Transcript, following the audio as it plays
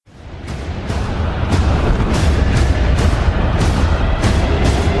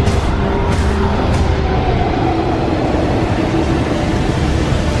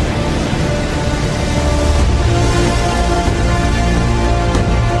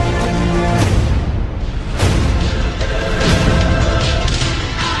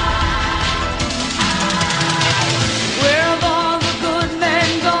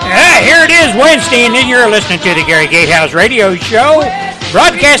Wednesday, and you're listening to the Gary Gatehouse Radio Show,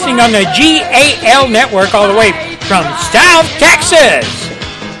 broadcasting on the GAL network all the way from South Texas.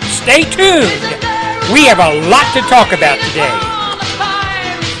 Stay tuned. We have a lot to talk about today.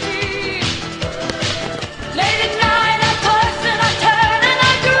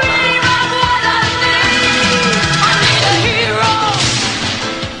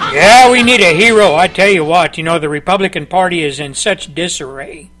 Yeah, we need a hero. I tell you what, the Republican Party is in such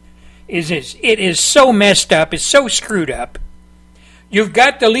disarray. It is so messed up. It's so screwed up. You've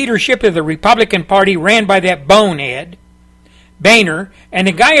got the leadership of the Republican Party ran by that bonehead, Boehner, and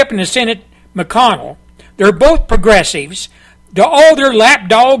the guy up in the Senate, McConnell. They're both progressives. All their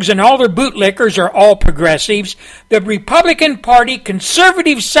lapdogs and all their bootlickers are all progressives. The Republican Party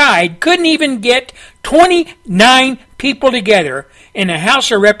conservative side couldn't even get 29 people together in the House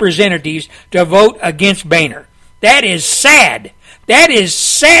of Representatives to vote against Boehner. That is sad. That is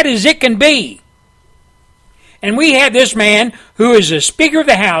sad as it can be. And we have this man who is the Speaker of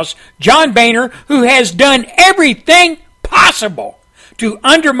the House, John Boehner, who has done everything possible to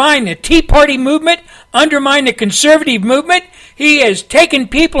undermine the Tea Party movement, undermine the conservative movement. He has taken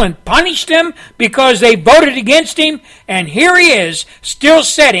people and punished them because they voted against him. And here he is, still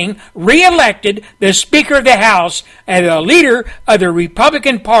sitting, re-elected, the Speaker of the House and the leader of the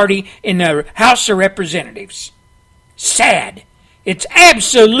Republican Party in the House of Representatives. Sad. It's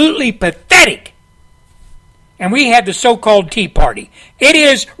absolutely pathetic. And we have the so-called Tea Party. It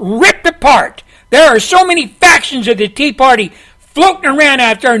is ripped apart. There are so many factions of the Tea Party floating around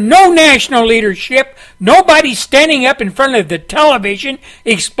out there, no national leadership, nobody standing up in front of the television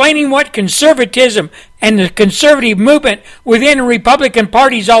explaining what conservatism and the conservative movement within the Republican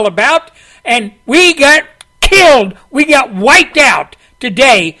Party is all about. And we got killed. We got wiped out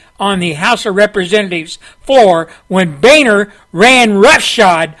today on the House of Representatives floor when Boehner ran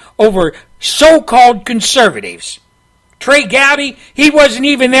roughshod over so-called conservatives. Trey Gowdy, he wasn't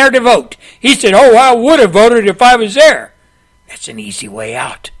even there to vote. He said, I would have voted if I was there. That's an easy way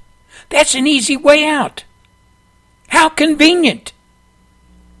out. That's an easy way out. How convenient.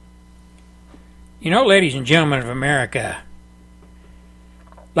 Ladies and gentlemen of America,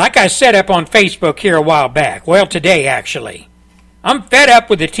 like I said up on Facebook here a while back, today actually, I'm fed up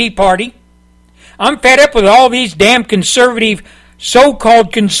with the Tea Party. I'm fed up with all these damn conservative,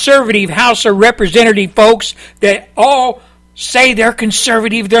 so-called conservative House of Representative folks that all say they're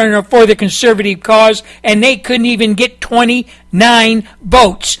conservative, they're for the conservative cause, and they couldn't even get 29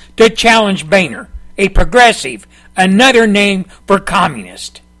 votes to challenge Boehner, a progressive, another name for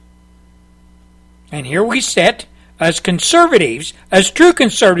communist. And here we sit as conservatives, as true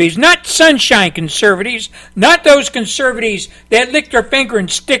conservatives, not sunshine conservatives, not those conservatives that lick their finger and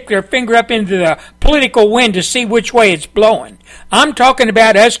stick their finger up into the political wind to see which way it's blowing. I'm talking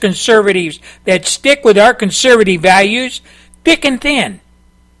about us conservatives that stick with our conservative values, thick and thin.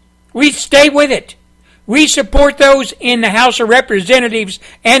 We stay with it. We support those in the House of Representatives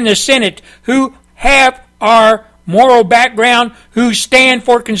and the Senate who have our moral background, who stand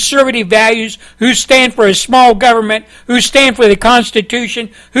for conservative values, who stand for a small government, who stand for the Constitution,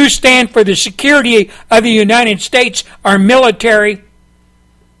 who stand for the security of the United States, our military.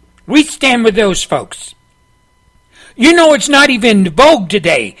 We stand with those folks. It's not even vogue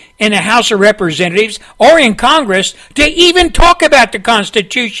today in the House of Representatives or in Congress to even talk about the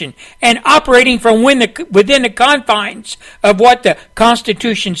Constitution and operating from within the confines of what the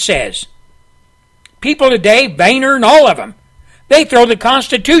Constitution says. People today, Boehner and all of them, they throw the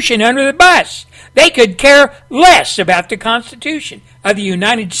Constitution under the bus. They could care less about the Constitution of the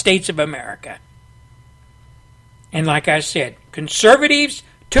United States of America. And like I said, conservatives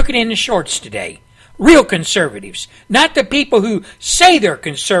took it in the shorts today. Real conservatives. Not the people who say they're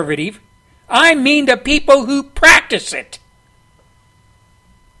conservative. I mean the people who practice it.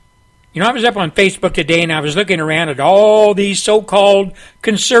 I was up on Facebook today and I was looking around at all these so-called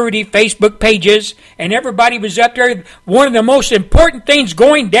conservative Facebook pages, and everybody was up there. One of the most important things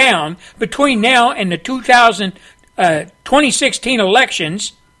going down between now and the 2016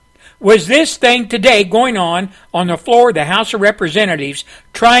 elections was this thing today going on the floor of the House of Representatives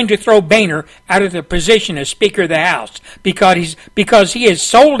trying to throw Boehner out of the position as Speaker of the House because he has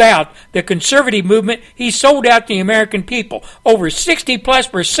sold out the conservative movement. He sold out the American people. Over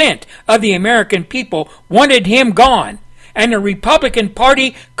 60+% of the American people wanted him gone. And the Republican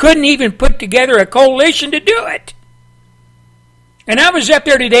Party couldn't even put together a coalition to do it. And I was up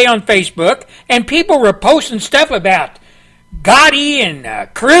there today on Facebook, and people were posting stuff about Gotti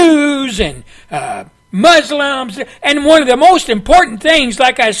and Cruz and Muslims. And one of the most important things,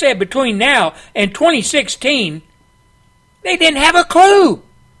 like I said, between now and 2016, they didn't have a clue.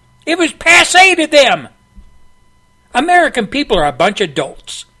 It was passé to them. American people are a bunch of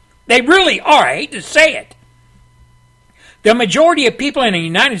dolts. They really are. I hate to say it. The majority of people in the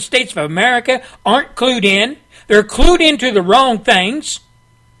United States of America aren't clued in. They're clued into the wrong things.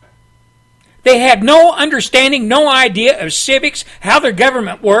 They have no understanding, no idea of civics, how their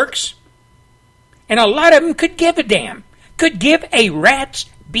government works. And a lot of them could give a damn. Could give a rat's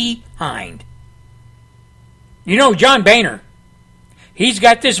behind. You know, John Boehner, he's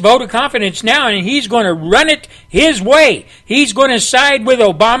got this vote of confidence now, and he's going to run it his way. He's going to side with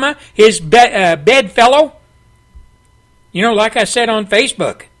Obama, his bedfellow. You know, like I said on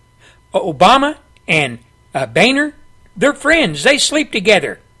Facebook, Obama and Boehner, they're friends. They sleep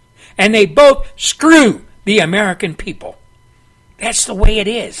together. And they both screw the American people. That's the way it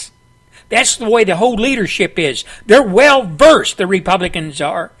is. That's the way the whole leadership is. They're well versed, the Republicans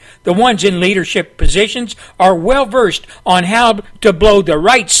are. The ones in leadership positions are well versed on how to blow the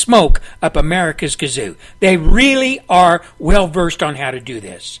right smoke up America's kazoo. They really are well versed on how to do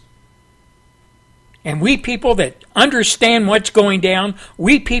this. And we people that understand what's going down,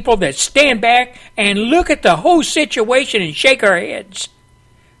 we people that stand back and look at the whole situation and shake our heads,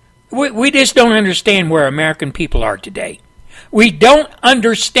 we just don't understand where American people are today. We don't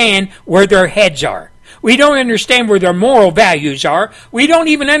understand where their heads are. We don't understand where their moral values are. We don't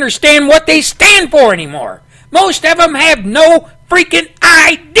even understand what they stand for anymore. Most of them have no freaking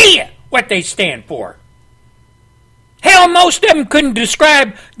idea what they stand for. Hell, most of them couldn't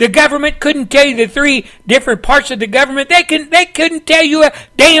describe the government, couldn't tell you the three different parts of the government. They couldn't tell you a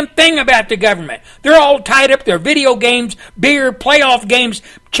damn thing about the government. They're all tied up. Their video games, beer, playoff games,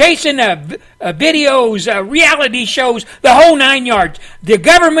 chasing videos, reality shows, the whole 9 yards. The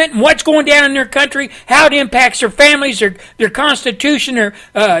government and what's going down in their country, how it impacts their families, their constitution,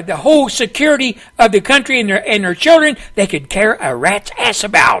 the whole security of the country and their children, they could care a rat's ass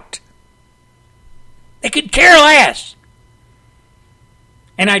about. They could care less.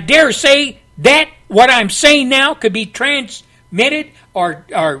 And I dare say that what I'm saying now could be transmitted or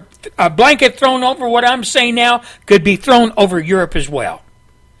a blanket thrown over what I'm saying now could be thrown over Europe as well.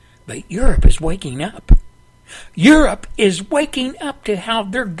 But Europe is waking up. Europe is waking up to how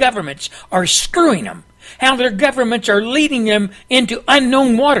their governments are screwing them, how their governments are leading them into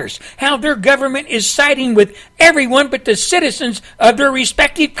unknown waters, how their government is siding with everyone but the citizens of their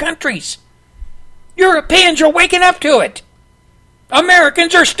respective countries. Europeans are waking up to it.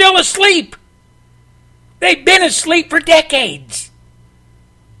 Americans are still asleep. They've been asleep for decades.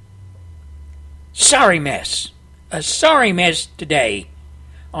 Sorry mess. A sorry mess today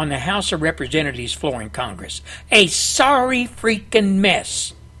on the House of Representatives floor in Congress. A sorry freaking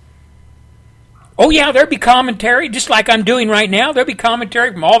mess. Oh yeah, there'll be commentary, just like I'm doing right now. There'll be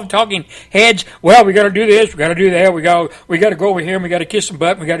commentary from all the talking heads. Well, we got to do this, we got to do that, we got to go over here, and we got to kiss some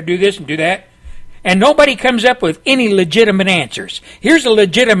butt, and we got to do this and do that. And nobody comes up with any legitimate answers. Here's a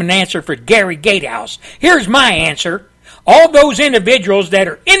legitimate answer for Gary Gatehouse. Here's my answer. All those individuals that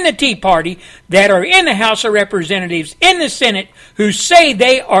are in the Tea Party, that are in the House of Representatives, in the Senate, who say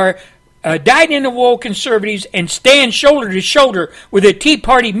they are dyed-in-the-wool conservatives and stand shoulder to shoulder with the Tea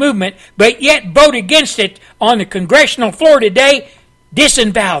Party movement, but yet vote against it on the congressional floor today,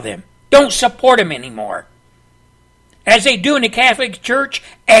 disavow them. Don't support them anymore. As they do in the Catholic Church,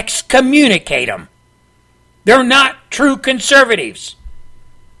 excommunicate them. They're not true conservatives.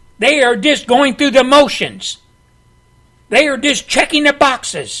 They are just going through the motions. They are just checking the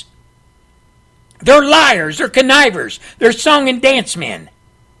boxes. They're liars. They're connivers. They're song and dance men.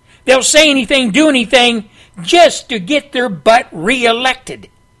 They'll say anything, do anything, just to get their butt reelected.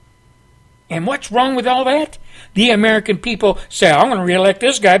 And what's wrong with all that? The American people say, I'm going to reelect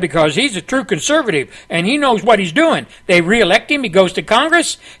this guy because he's a true conservative and he knows what he's doing. They reelect him. He goes to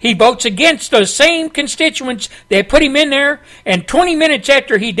Congress. He votes against the same constituents. They put him in there, and 20 minutes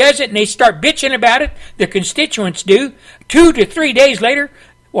after he does it and they start bitching about it, the constituents do, 2 to 3 days later,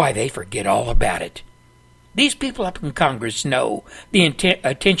 why, they forget all about it. These people up in Congress know the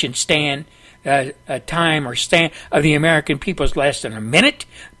attention span time or stand of the American people is less than a minute,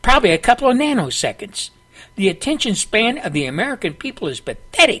 probably a couple of nanoseconds. The attention span of the American people is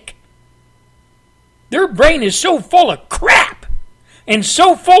pathetic. Their brain is so full of crap and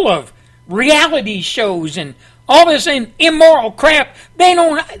so full of reality shows and all this immoral crap. They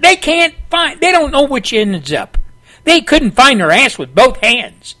don't know which ends up. They couldn't find their ass with both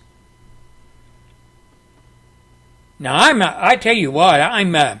hands. Now I tell you what,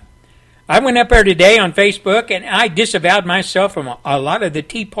 I went up there today on Facebook and I disavowed myself from a lot of the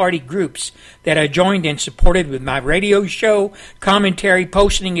Tea Party groups that I joined and supported with my radio show, commentary,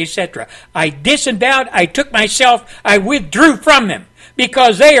 posting, etc. I disavowed, I withdrew from them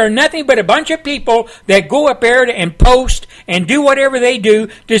because they are nothing but a bunch of people that go up there and post and do whatever they do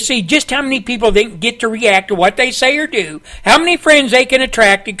to see just how many people they can get to react to what they say or do, how many friends they can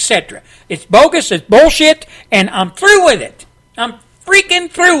attract, etc. It's bogus, it's bullshit, and I'm through with it. I'm freaking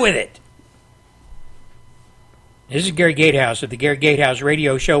through with it. This is Gary Gatehouse of the Gary Gatehouse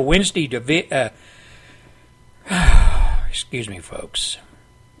Radio Show, Wednesday to... excuse me, folks.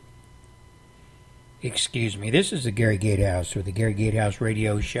 Excuse me. This is the Gary Gatehouse or the Gary Gatehouse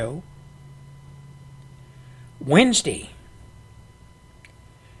Radio Show. Wednesday.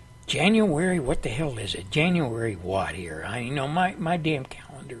 January, what the hell is it? January what here? My damn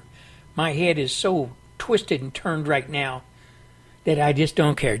calendar. My head is so twisted and turned right now that I just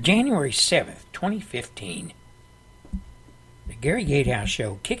don't care. January 7th, 2015. The Gary Gatehouse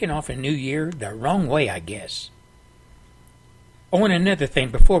Show, kicking off a new year the wrong way, I guess. Oh, and another thing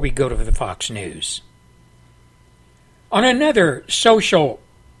before we go to the Fox News. On another social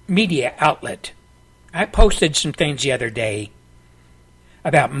media outlet, I posted some things the other day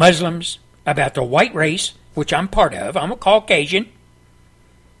about Muslims, about the white race, which I'm part of. I'm a Caucasian.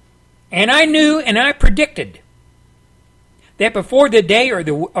 And I knew and I predicted that before the day or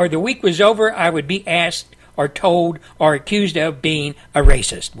the week was over, I would be asked or told or accused of being a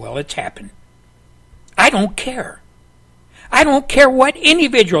racist. Well, it's happened. I don't care. I don't care what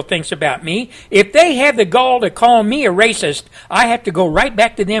individual thinks about me. If they have the gall to call me a racist, I have to go right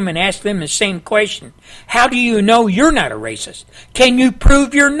back to them and ask them the same question. How do you know you're not a racist? Can you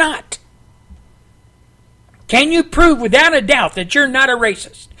prove you're not? Can you prove without a doubt that you're not a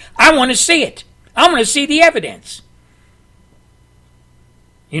racist? I want to see it. I want to see the evidence.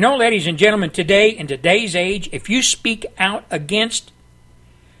 You know, ladies and gentlemen, today, in today's age, if you speak out against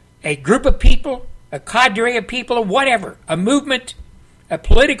a group of people, a cadre of people, or whatever, a movement, a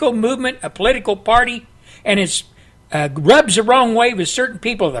political party, and it rubs the wrong way with certain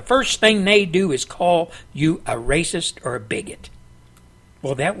people, the first thing they do is call you a racist or a bigot.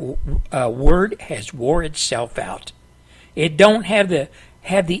 Well, that word has wore itself out. It don't have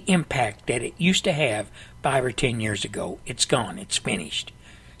the impact that it used to have 5 or 10 years ago. It's gone. It's finished.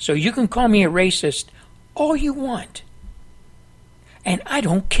 So you can call me a racist all you want, and I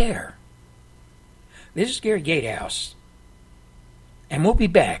don't care. This is Gary Gatehouse, and we'll be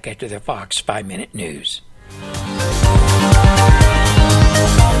back after the Fox 5-Minute News.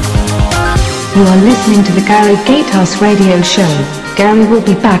 You are listening to the Gary Gatehouse Radio Show. Gary will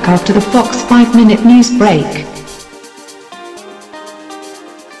be back after the Fox 5-Minute News break.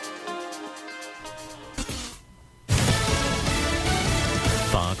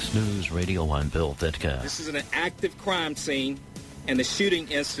 Fox News Radio, I'm Bill Vitka. This is an active crime scene, and the shooting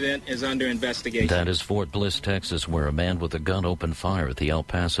incident is under investigation. That is Fort Bliss, Texas, where a man with a gun opened fire at the El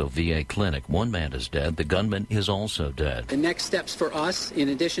Paso VA clinic. One man is dead. The gunman is also dead. The next steps for us, in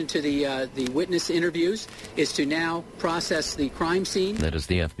addition to the witness interviews, is to now process the crime scene. That is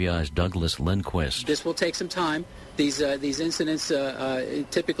the FBI's Douglas Lindquist. This will take some time. These incidents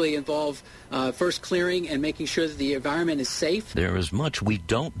typically involve first clearing and making sure that the environment is safe. There is much we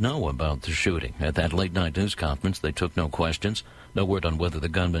don't know about the shooting. At that late-night news conference, they took no questions. No word on whether the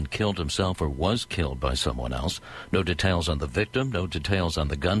gunman killed himself or was killed by someone else. No details on the victim, no details on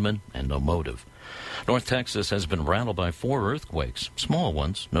the gunman, and no motive. North Texas has been rattled by 4 earthquakes, small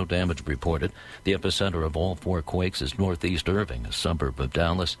ones, no damage reported. The epicenter of all 4 quakes is northeast Irving, a suburb of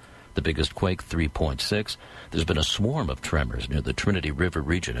Dallas. The biggest quake, 3.6. There's been a swarm of tremors near the Trinity River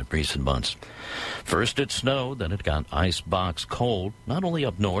region in recent months. First it snowed, then it got icebox cold, not only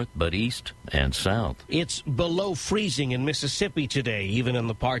up north, but east and south. It's below freezing in Mississippi today, even in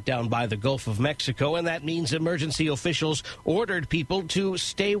the part down by the Gulf of Mexico, and that means emergency officials ordered people to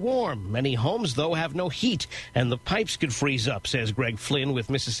stay warm. Many homes, though, have no heat, and the pipes could freeze up, says Greg Flynn with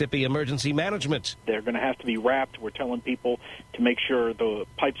Mississippi Emergency Management. They're going to have to be wrapped. We're telling people to make sure the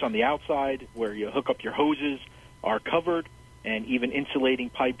pipes on the outside where you hook up your hoses are covered, and even insulating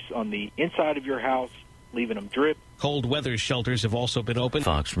pipes on the inside of your house, leaving them drip. Cold weather shelters have also been opened.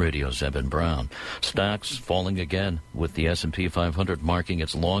 Fox Radio's Evan Brown. Stocks falling again, with the S&P 500 marking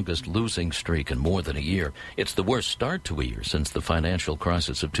its longest losing streak in more than a year. It's the worst start to a year since the financial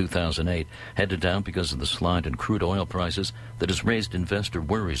crisis of 2008, headed down because of the slide in crude oil prices that has raised investor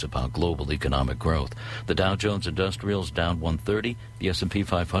worries about global economic growth. The Dow Jones Industrials down 130, the S&P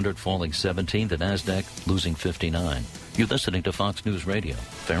 500 falling 17, the NASDAQ losing 59. You're listening to Fox News Radio,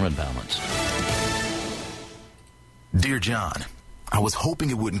 fair and balanced. Dear John, I was hoping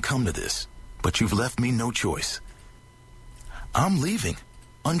it wouldn't come to this, but you've left me no choice. I'm leaving.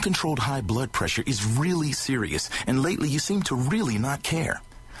 Uncontrolled high blood pressure is really serious, and lately you seem to really not care.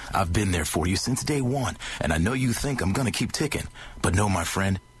 I've been there for you since day one, and I know you think I'm gonna keep ticking. But no, my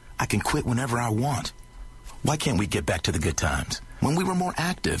friend, I can quit whenever I want. Why can't we get back to the good times, when we were more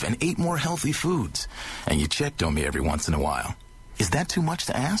active and ate more healthy foods, and you checked on me every once in a while? Is that too much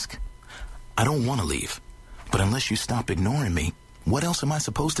to ask? I don't want to leave, but unless you stop ignoring me, what else am I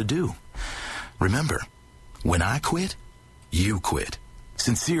supposed to do? Remember, when I quit, you quit.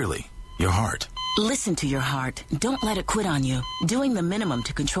 Sincerely, your heart. Listen to your heart. Don't let it quit on you. Doing the minimum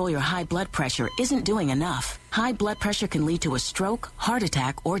to control your high blood pressure isn't doing enough. High blood pressure can lead to a stroke, heart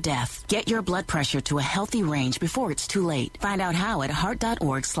attack, or death. Get your blood pressure to a healthy range before it's too late. Find out how at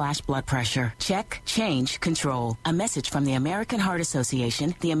heart.org/blood pressure. Check, change, control. A message from the American Heart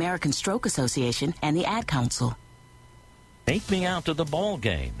Association, the American Stroke Association, and the Ad Council. Take me out to the ball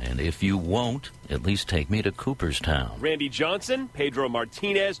game, and if you won't, at least take me to Cooperstown. Randy Johnson, Pedro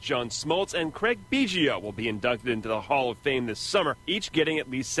Martinez, John Smoltz, and Craig Biggio will be inducted into the Hall of Fame this summer, each getting at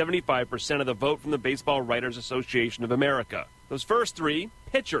least 75% of the vote from the Baseball Writers Association of America. Those first three,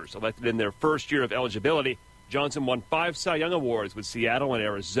 pitchers elected in their first year of eligibility. Johnson won 5 Cy Young Awards with Seattle and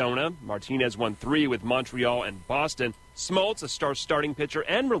Arizona. Martinez won 3 with Montreal and Boston. Smoltz, a star starting pitcher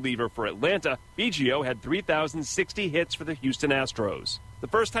and reliever for Atlanta. Biggio had 3,060 hits for the Houston Astros. The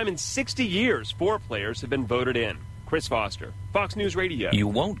first time in 60 years 4 players have been voted in. Chris Foster, Fox News Radio. You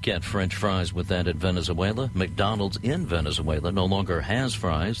won't get French fries with that in Venezuela. McDonald's in Venezuela no longer has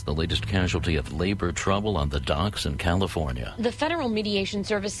fries, the latest casualty of labor trouble on the docks in California. The Federal Mediation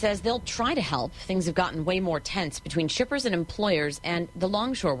Service says they'll try to help. Things have gotten way more tense between shippers and employers and the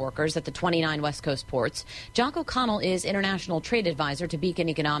longshore workers at the 29 West Coast ports. Jock O'Connell is International Trade Advisor to Beacon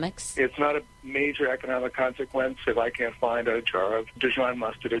Economics. It's not a major economic consequence if I can't find a jar of Dijon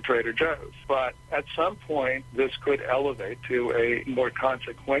mustard at Trader Joe's. But at some point, this could elevate to a more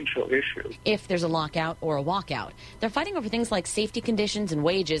consequential issue. If there's a lockout or a walkout, they're fighting over things like safety conditions and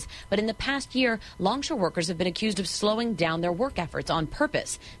wages. But in the past year, longshore workers have been accused of slowing down their work efforts on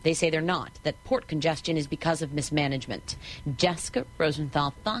purpose. They say they're not, that port congestion is because of mismanagement. Jessica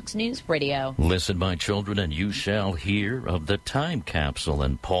Rosenthal, Fox News Radio. Listen, my children, and you shall hear of the time capsule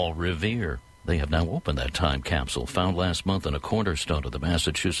in Paul Revere. They have now opened that time capsule, found last month in a cornerstone of the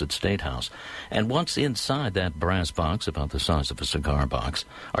Massachusetts State House. And what's inside that brass box, about the size of a cigar box,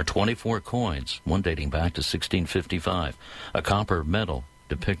 are 24 coins, one dating back to 1655, a copper medal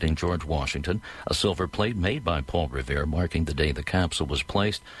depicting George Washington, a silver plate made by Paul Revere marking the day the capsule was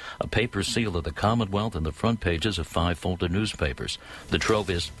placed, a paper seal of the Commonwealth, and the front pages of 5 folded newspapers. The trove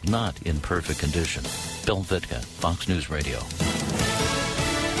is not in perfect condition. Bill Vitka, Fox News Radio.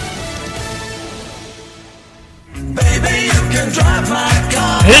 Baby, you can drive my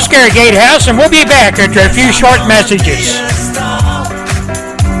car. This is Gary Gatehouse, and we'll be back after a few short messages.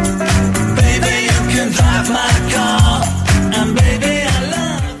 Baby, you can drive my car. And baby, I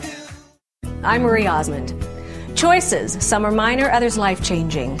love you. I'm Marie Osmond. Choices. Some are minor, others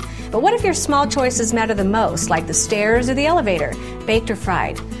life-changing. But what if your small choices matter the most, like the stairs or the elevator, baked or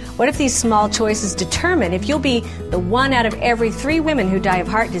fried? What if these small choices determine if you'll be the 1 out of every 3 women who die of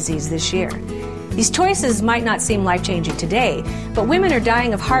heart disease this year? These choices might not seem life-changing today, but women are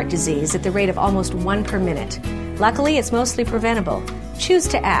dying of heart disease at the rate of almost 1 per minute. Luckily, it's mostly preventable. Choose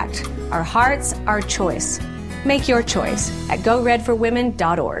to act. Our hearts, our choice. Make your choice at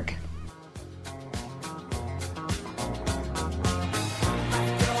goredforwomen.org.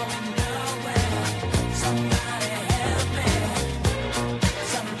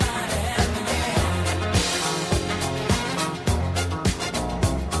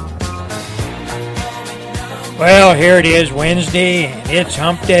 Well, here it is, Wednesday, and it's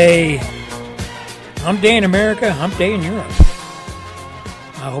Hump Day. Hump Day in America, Hump Day in Europe.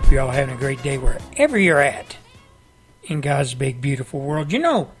 I hope you're all having a great day wherever you're at in God's big, beautiful world. You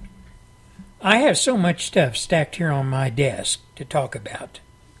know, I have so much stuff stacked here on my desk to talk about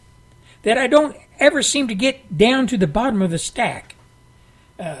that I don't ever seem to get down to the bottom of the stack.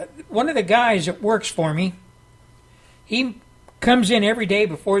 One of the guys that works for me, he comes in every day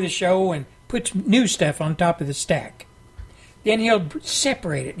before the show and puts new stuff on top of the stack. Then he'll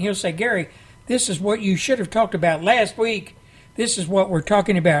separate it, and he'll say, Gary, this is what you should have talked about last week. This is what we're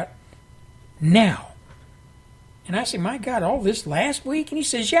talking about now. And I say, my God, all this last week? And he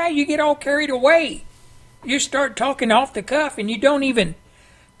says, yeah, you get all carried away. You start talking off the cuff, and you don't even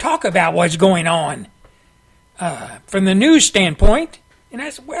talk about what's going on from the news standpoint. And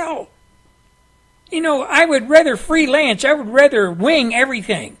I said, well, you know, I would rather freelance. I would rather wing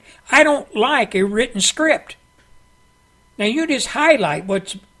everything. I don't like a written script. Now, you just highlight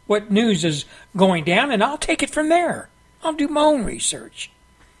what news is going down, and I'll take it from there. I'll do my own research.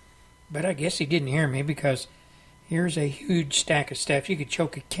 But I guess he didn't hear me because Here's a huge stack of stuff. You could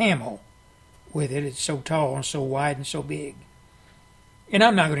choke a camel with it. It's so tall and so wide and so big. And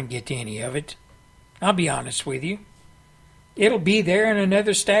I'm not going to get to any of it. I'll be honest with you. It'll be there, and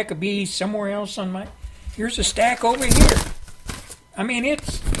another stack will be somewhere else on my... Here's a stack over here. I mean,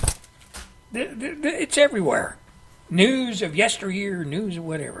 it's everywhere. News of yesteryear, news of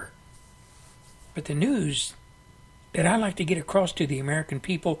whatever. But the news that I like to get across to the American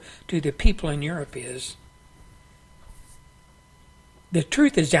people, to the people in Europe, is the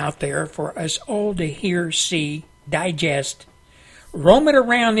truth is out there for us all to hear, see, digest, roam it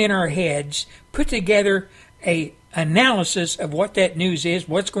around in our heads, put together a analysis of what that news is,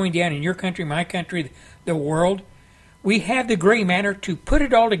 what's going down in your country, my country, the world. We have the gray matter to put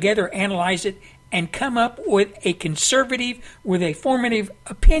it all together, analyze it, and come up with a conservative, with a formative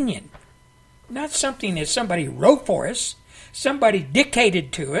opinion. Not something that somebody wrote for us, somebody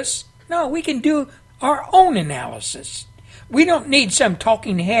dictated to us. No, we can do our own analysis. We don't need some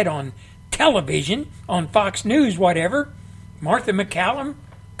talking head on television, on Fox News, whatever. Martha McCallum,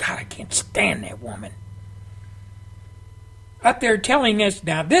 God, I can't stand that woman. Up there telling us,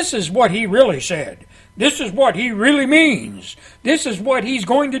 now this is what he really said. This is what he really means. This is what he's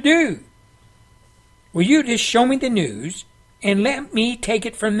going to do. Will you just show me the news and let me take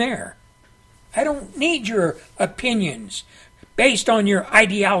it from there? I don't need your opinions based on your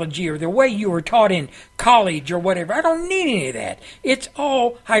ideology or the way you were taught in college or whatever. I don't need any of that. It's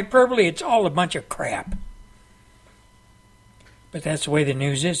all hyperbole. It's all a bunch of crap. But that's the way the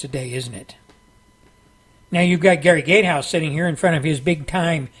news is today, isn't it? Now you've got Gary Gatehouse sitting here in front of his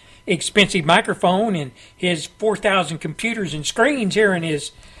big-time expensive microphone and his 4,000 computers and screens here in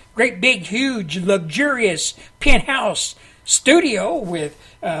his great big, huge, luxurious penthouse studio with,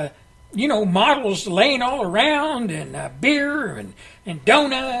 models laying all around and beer and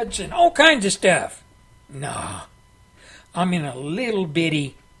donuts and all kinds of stuff. Nah, I'm in a little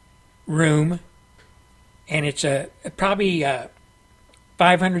bitty room, and it's probably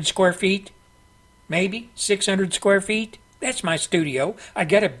 500 square feet, maybe 600 square feet. That's my studio. I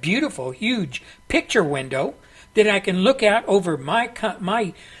got a beautiful, huge picture window that I can look out over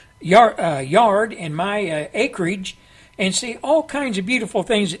my yard and my acreage and see all kinds of beautiful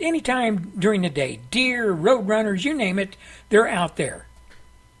things at any time during the day. Deer, roadrunners, you name it, they're out there.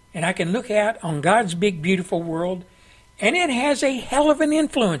 And I can look out on God's big, beautiful world, and it has a hell of an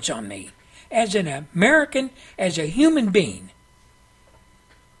influence on me as an American, as a human being.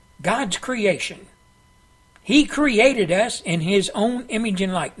 God's creation. He created us in His own image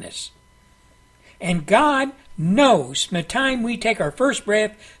and likeness. And God knows from the time we take our first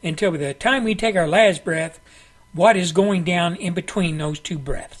breath until the time we take our last breath what is going down in between those two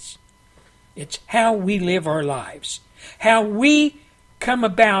breaths. It's how we live our lives. How we come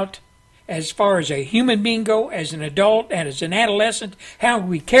about as far as a human being go, as an adult and as an adolescent, how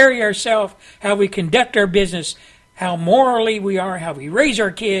we carry ourselves, how we conduct our business, how morally we are, how we raise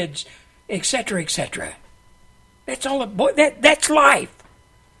our kids, etc., etc. That's all. That's life.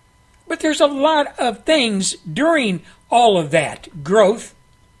 But there's a lot of things during all of that growth,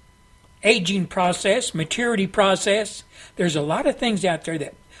 aging process, maturity process. There's a lot of things out there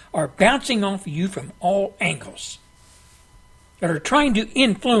that are bouncing off of you from all angles, that are trying to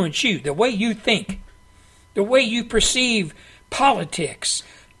influence you, the way you think, the way you perceive politics,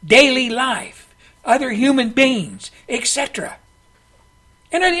 daily life, other human beings, etc.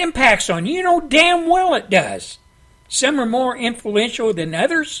 And it impacts on you. You know damn well it does. Some are more influential than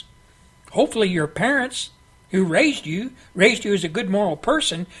others. Hopefully your parents who raised you as a good moral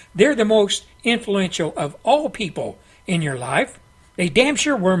person. They're the most influential of all people in your life. They damn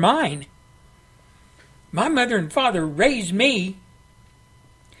sure were mine. My mother and father raised me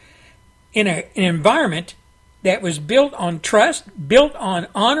in an environment that was built on trust, built on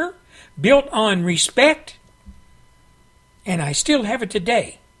honor, built on respect, and I still have it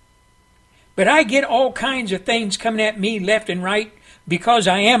today. But I get all kinds of things coming at me left and right because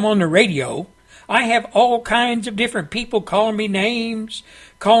I am on the radio. I have all kinds of different people calling me names,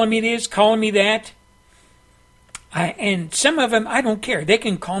 calling me this, calling me that. And some of them, I don't care. They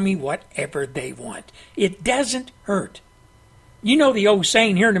can call me whatever they want. It doesn't hurt. You know the old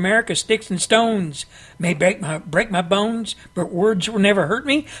saying here in America, sticks and stones may break my bones, but words will never hurt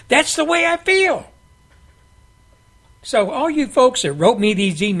me. That's the way I feel. So all you folks that wrote me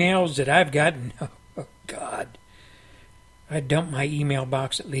these emails that I've gotten, oh God, I dump my email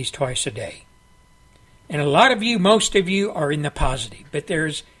box at least twice a day. And a lot of you, most of you, are in the positive. But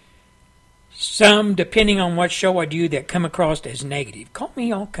there's some, depending on what show I do, that come across as negative. Call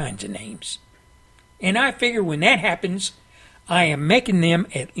me all kinds of names. And I figure when that happens, I am making them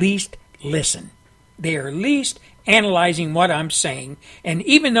at least listen. They are at least analyzing what I'm saying, and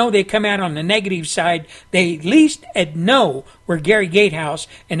even though they come out on the negative side, they at least know where Gary Gatehouse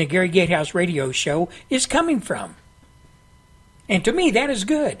and the Gary Gatehouse radio show is coming from. And to me, that is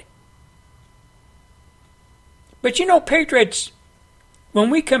good. But you know, Patriots, when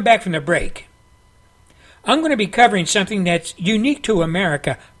we come back from the break, I'm going to be covering something that's unique to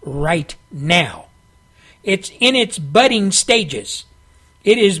America right now. It's in its budding stages.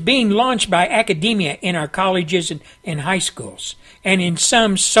 It is being launched by academia in our colleges and high schools, and in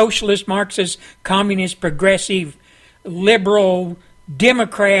some socialist, Marxist, communist, progressive, liberal,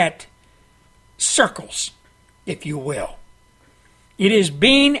 Democrat circles, if you will. It is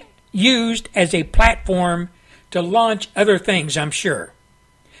being used as a platform to launch other things, I'm sure.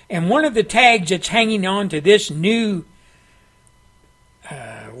 And one of the tags that's hanging on to this new,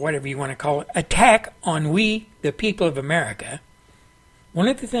 whatever you want to call it, attack on we, the people of America, one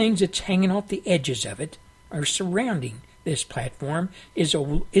of the things that's hanging off the edges of it, or surrounding this platform, is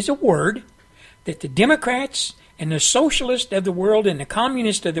a word that the Democrats and the socialists of the world and the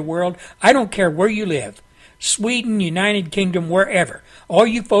communists of the world, I don't care where you live, Sweden, United Kingdom, wherever, all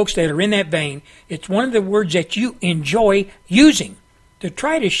you folks that are in that vein, it's one of the words that you enjoy using to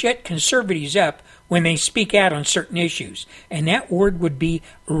try to shut conservatives up when they speak out on certain issues. And that word would be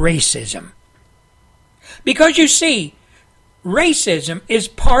racism. Because you see, racism is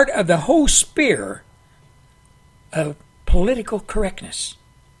part of the whole sphere of political correctness.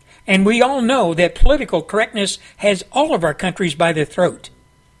 And we all know that political correctness has all of our countries by the throat.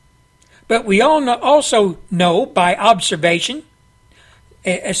 But we all also know by observation,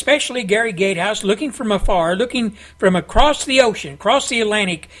 especially Gary Gatehouse, looking from afar, looking from across the ocean, across the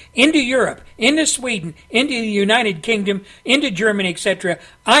Atlantic, into Europe, into Sweden, into the United Kingdom, into Germany, etc.,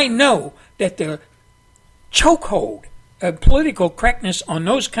 I know that the chokehold of political correctness on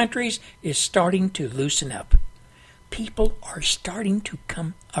those countries is starting to loosen up. People are starting to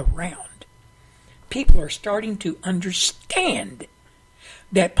come around. People are starting to understand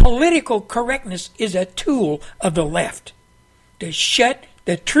that political correctness is a tool of the left to shut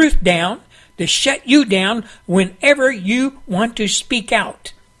the truth down, to shut you down whenever you want to speak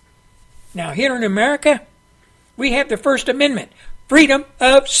out. Now, here in America, we have the First Amendment, freedom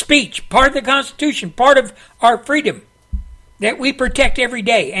of speech, part of the Constitution, part of our freedom that we protect every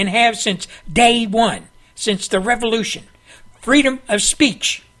day and have since day one, since the Revolution. Freedom of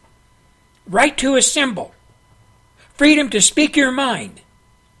speech, right to assemble, freedom to speak your mind.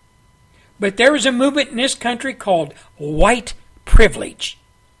 But there is a movement in this country called white privilege.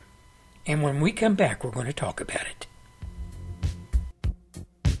 And when we come back, we're going to talk about it.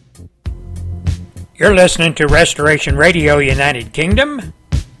 You're listening to Restoration Radio United Kingdom.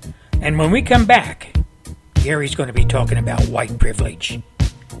 And when we come back, Gary's going to be talking about white privilege.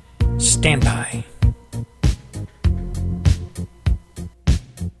 Stand by.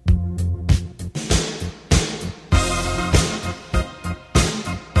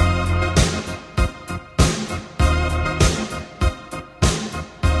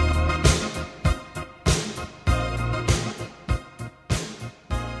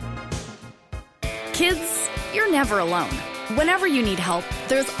 Kids, you're never alone. Whenever you need help,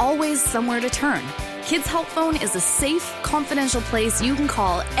 there's always somewhere to turn. Kids Help Phone is a safe, confidential place you can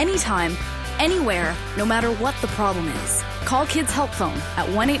call anytime, anywhere, no matter what the problem is. Call Kids Help Phone at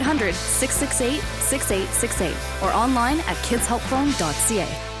 1-800-668-6868 or online at kidshelpphone.ca.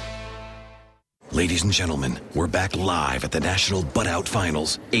 Ladies and gentlemen, we're back live at the National Butt Out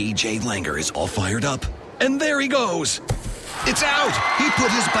Finals. AJ Langer is all fired up. And there he goes. It's out! He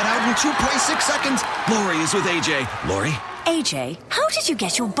put his butt out in 2.6 seconds. Lori is with AJ. Lori? AJ, how did you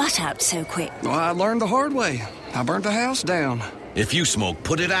get your butt out so quick? Well, I learned the hard way. I burnt the house down. If you smoke,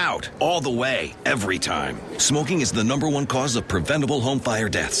 put it out. All the way. Every time. Smoking is the #1 cause of preventable home fire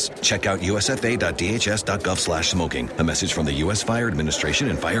deaths. Check out usfa.dhs.gov/smoking. A message from the U.S. Fire Administration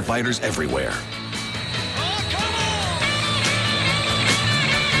and firefighters everywhere.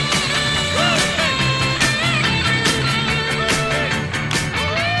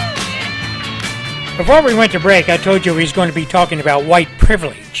 Before we went to break, I told you we was going to be talking about white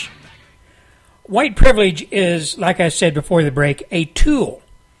privilege. White privilege is, like I said before the break, a tool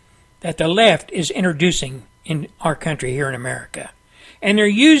that the left is introducing in our country here in America. And they're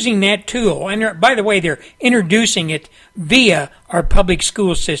using that tool, and by the way, they're introducing it via our public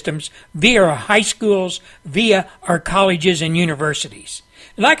school systems, via our high schools, via our colleges and universities.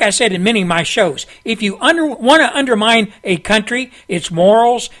 Like I said in many of my shows, if you want to undermine a country, its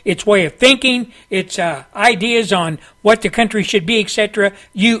morals, its way of thinking, its ideas on what the country should be, etc.,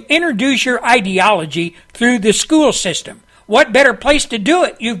 you introduce your ideology through the school system. what better place to do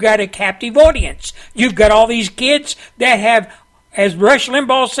it? You've got a captive audience. You've got all these kids that have, as Rush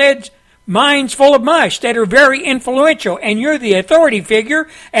Limbaugh said, minds full of mush, that are very influential, and you're the authority figure,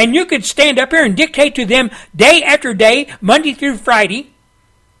 and you could stand up here and dictate to them day after day, Monday through Friday,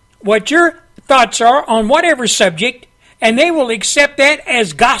 what your thoughts are on whatever subject, and they will accept that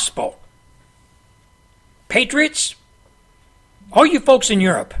as gospel. Patriots, all you folks in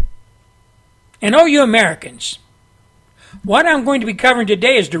Europe, and all you Americans, what I'm going to be covering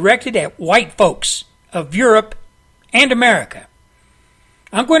today is directed at white folks of Europe and America.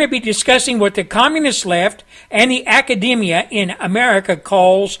 I'm going to be discussing what the communist left and the academia in America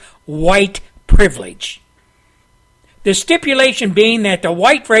calls white privilege. The stipulation being that the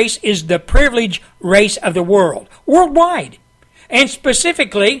white race is the privileged race of the world, worldwide. And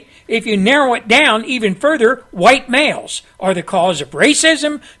specifically, if you narrow it down even further, white males are the cause of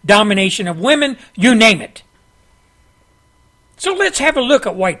racism, domination of women, you name it. So let's have a look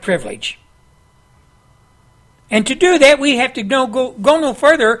at white privilege. And to do that, we have to go no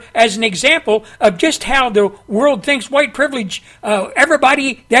further as an example of just how the world thinks white privilege,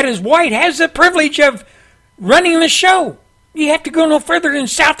 everybody that is white has the privilege of running the show. You have to go no further than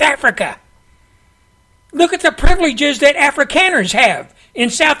South Africa. Look at the privileges that Afrikaners have in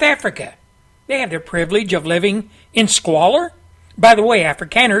South Africa. They have the privilege of living in squalor. By the way,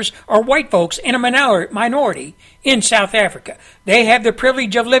 Afrikaners are white folks in a minority in South Africa. They have the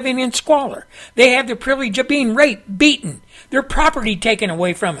privilege of living in squalor. They have the privilege of being raped, beaten, their property taken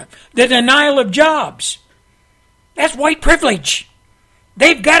away from them, the denial of jobs. That's white privilege.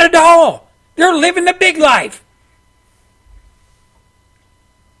 They've got it all. They're living the big life.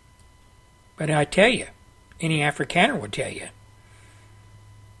 But I tell you, any Afrikaner will tell you,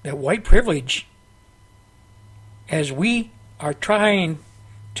 that white privilege, as we are trying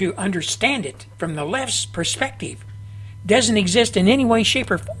to understand it from the left's perspective, doesn't exist in any way, shape,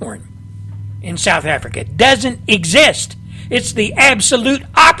 or form in South Africa. It doesn't exist. It's the absolute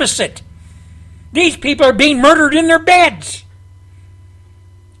opposite. These people are being murdered in their beds.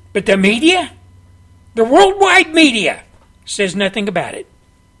 But the media, the worldwide media, says nothing about it.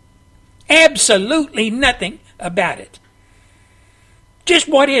 Absolutely nothing about it. Just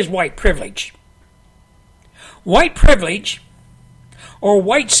what is white privilege? White privilege, or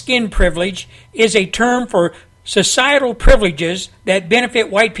white skin privilege, is a term for societal privileges that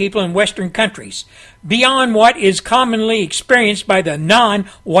benefit white people in Western countries, beyond what is commonly experienced by the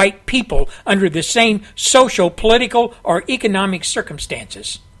non-white people under the same social, political, or economic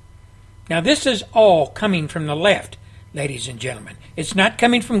circumstances. Now, this is all coming from the left, ladies and gentlemen. It's not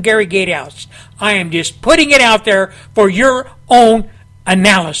coming from Gary Gatehouse. I am just putting it out there for your own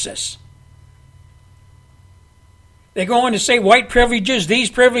analysis. They go on to say white privileges, these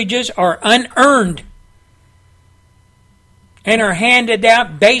privileges are unearned and are handed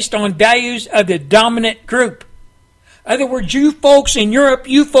out based on values of the dominant group. In other words, you folks in Europe,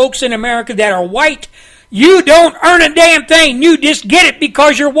 you folks in America that are white, you don't earn a damn thing. You just get it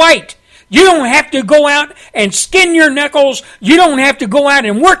because you're white. You don't have to go out and skin your knuckles. You don't have to go out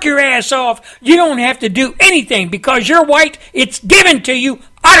and work your ass off. You don't have to do anything because you're white. It's given to you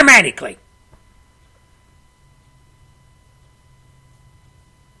automatically.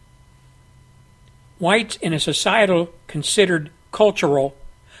 Whites in a societal considered cultural,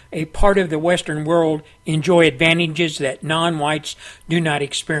 a part of the Western world, enjoy advantages that non-whites do not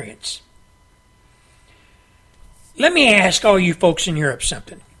experience. Let me ask all you folks in Europe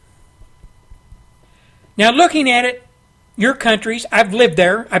something. Now, looking at it, your countries, I've lived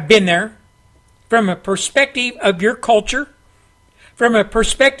there, I've been there, from a perspective of your culture, from a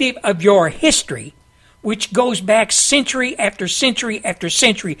perspective of your history, which goes back century after century after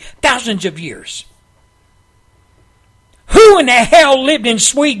century, thousands of years. Who in the hell lived in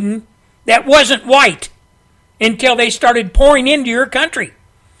Sweden that wasn't white until they started pouring into your country?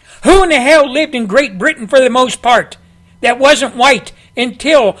 Who in the hell lived in Great Britain for the most part that wasn't white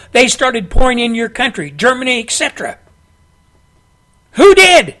until they started pouring in your country, Germany, etc.? Who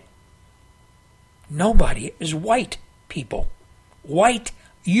did? Nobody. It was white people. White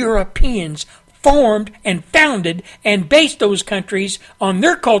Europeans formed and founded and based those countries on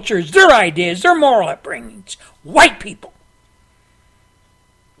their cultures, their ideas, their moral upbringings. White people.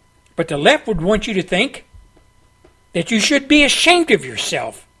 But the left would want you to think that you should be ashamed of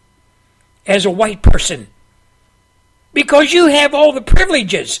yourself as a white person because you have all the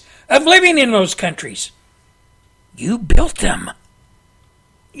privileges of living in those countries. You built them.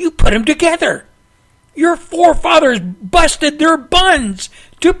 You put them together. Your forefathers busted their buns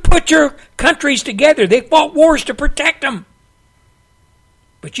to put your countries together. They fought wars to protect them.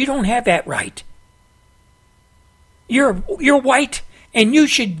 But you don't have that right. You're white, and you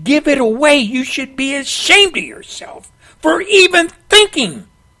should give it away. You should be ashamed of yourself for even thinking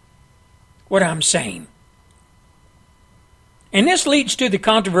what I'm saying. And this leads to the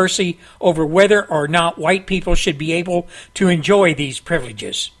controversy over whether or not white people should be able to enjoy these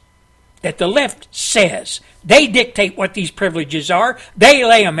privileges. That the left says they dictate what these privileges are. They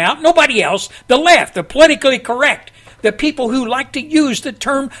lay them out. Nobody else. The left, the politically correct, the people who like to use the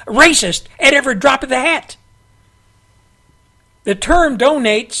term racist at every drop of the hat. The term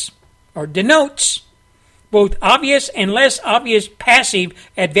denotes both obvious and less obvious passive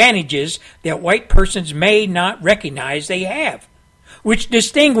advantages that white persons may not recognize they have, which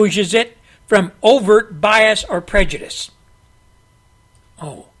distinguishes it from overt bias or prejudice.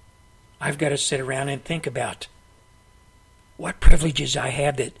 Oh, I've got to sit around and think about what privileges I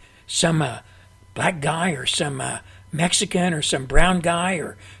have that some black guy or some Mexican or some brown guy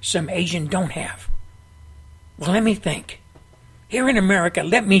or some Asian don't have. Well, let me think. Here in America,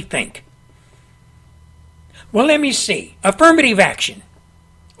 let me think. Well, let me see. Affirmative action.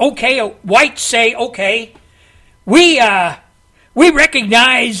 Okay, whites say, okay, we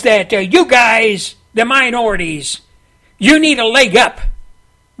recognize that you guys, the minorities, you need a leg up.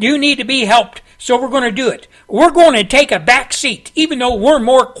 You need to be helped, so we're going to do it. We're going to take a back seat, even though we're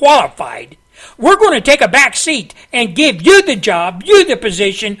more qualified. We're going to take a back seat and give you the job, you the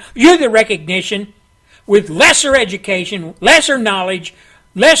position, you the recognition, with lesser education, lesser knowledge,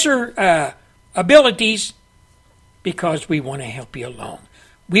 lesser abilities, because we want to help you along.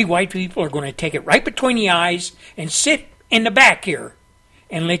 We white people are going to take it right between the eyes and sit in the back here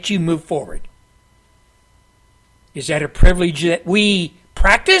and let you move forward. Is that a privilege that we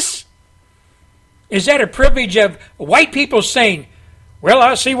practice? Is that a privilege of white people saying, well,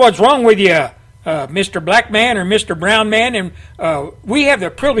 I see what's wrong with you, Mr. Black Man or Mr. Brown Man, and we have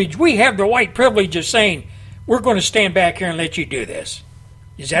the privilege, we have the white privilege of saying, we're going to stand back here and let you do this.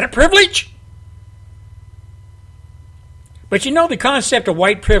 Is that a privilege? But you know, the concept of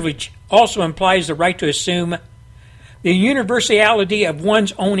white privilege also implies the right to assume the universality of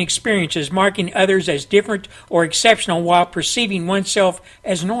one's own experiences, marking others as different or exceptional while perceiving oneself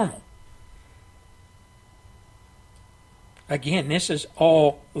as normal. Again, this is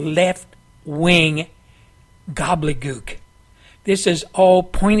all left-wing gobbledygook. This is all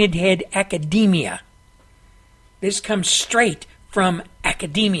pointed-head academia. This comes straight from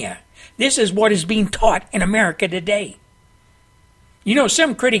academia. This is what is being taught in America today. You know,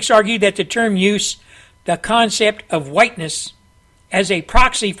 some critics argue that the term use the concept of whiteness as a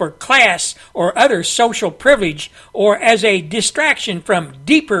proxy for class or other social privilege, or as a distraction from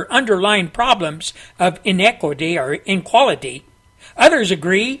deeper underlying problems of inequity or inequality. Others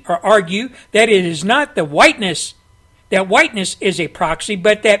agree or argue that it is not the whiteness, that whiteness is a proxy,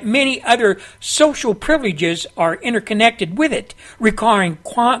 but that many other social privileges are interconnected with it, requiring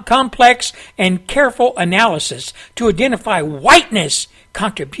complex and careful analysis to identify whiteness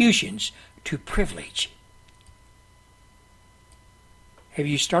contributions to privilege. Have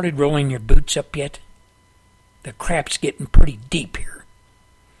you started rolling your boots up yet? The crap's getting pretty deep here.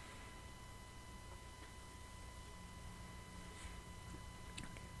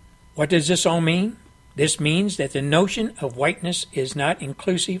 What does this all mean? This means that the notion of whiteness is not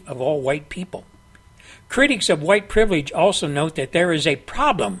inclusive of all white people. Critics of white privilege also note that there is a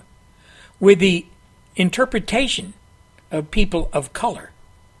problem with the interpretation of people of color.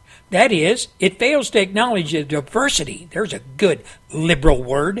 That is, it fails to acknowledge the diversity. There's a good liberal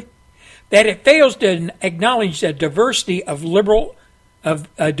word. That it fails to acknowledge the diversity of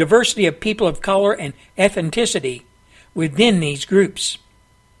diversity of people of color and ethnicity within these groups.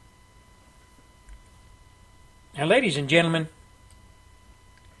 Now, ladies and gentlemen,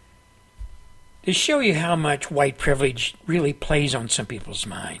 to show you how much white privilege really plays on some people's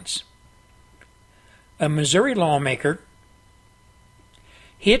minds, a Missouri lawmaker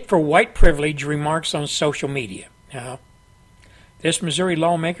hit for white privilege remarks on social media. Now, this Missouri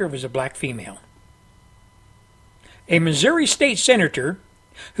lawmaker was a black female. A Missouri state senator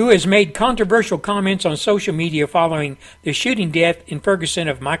who has made controversial comments on social media following the shooting death in Ferguson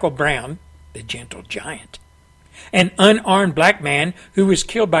of Michael Brown, the gentle giant, an unarmed black man who was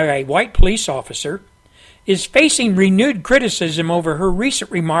killed by a white police officer, is facing renewed criticism over her recent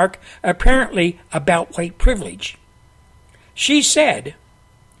remark apparently about white privilege. She said,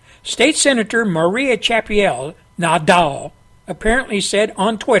 State Senator Maria Chapiel Nadal apparently said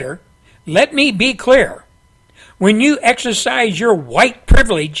on Twitter, "Let me be clear. When you exercise your white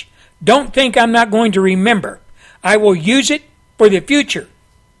privilege, don't think I'm not going to remember. I will use it for the future."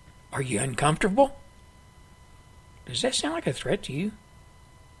 Are you uncomfortable? Does that sound like a threat to you?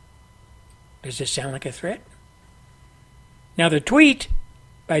 Does this sound like a threat? Now, the tweet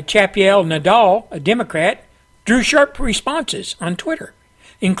by Chapiel Nadal, a Democrat, drew sharp responses on Twitter,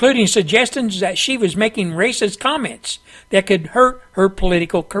 including suggestions that she was making racist comments that could hurt her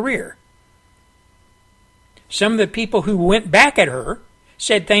political career. Some of the people who went back at her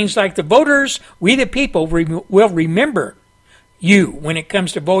said things like, "The voters, we the people, will remember you when it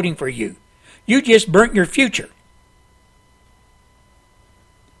comes to voting for you. You just burnt your future."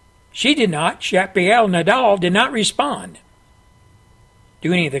 She did not, Chapiel Nadal did not respond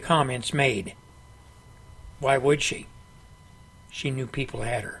to any of the comments made. Why would she? She knew people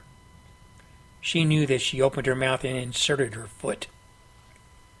had her. She knew that she opened her mouth and inserted her foot.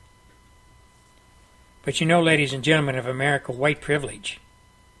 But you know, ladies and gentlemen of America, white privilege,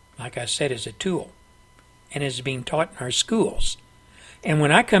 like I said, is a tool and is being taught in our schools. And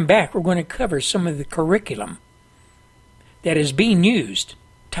when I come back, we're going to cover some of the curriculum that is being used,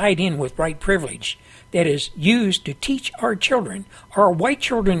 tied in with white privilege, that is used to teach our children, our white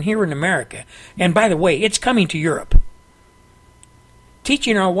children here in America. And by the way, it's coming to Europe.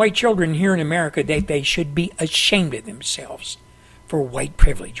 Teaching our white children here in America that they should be ashamed of themselves for white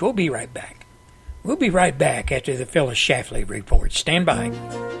privilege. We'll be right back. We'll be right back after the Phyllis Schlafly Report. Stand by.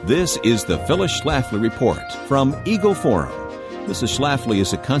 This is the Phyllis Schlafly Report from Eagle Forum. Mrs. Schlafly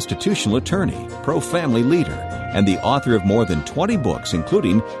is a constitutional attorney, pro-family leader, and the author of more than 20 books,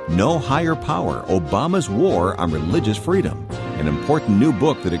 including No Higher Power, Obama's War on Religious Freedom, an important new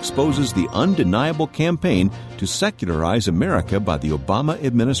book that exposes the undeniable campaign to secularize America by the Obama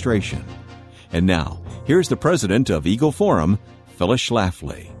administration. And now, here's the president of Eagle Forum, Phyllis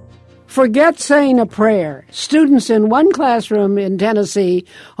Schlafly. Forget saying a prayer. Students in one classroom in Tennessee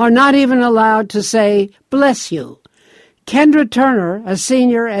are not even allowed to say, "Bless you." Kendra Turner, a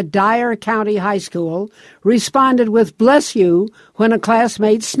senior at Dyer County High School, responded with "bless you" when a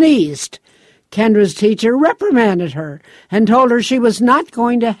classmate sneezed. Kendra's teacher reprimanded her and told her she was not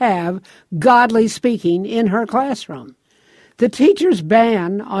going to have godly speaking in her classroom. The teacher's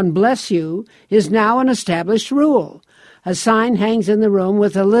ban on "bless you" is now an established rule. A sign hangs in the room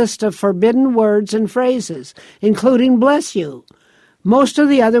with a list of forbidden words and phrases, including "bless you." Most of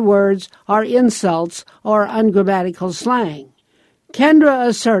the other words are insults or ungrammatical slang. Kendra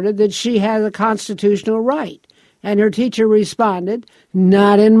asserted that she had a constitutional right, and her teacher responded,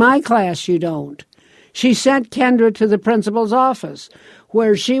 "Not in my class, you don't." She sent Kendra to the principal's office,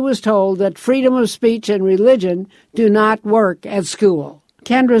 where she was told that freedom of speech and religion do not work at school.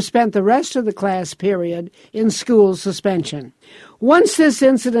 Kendra spent the rest of the class period in school suspension. Once this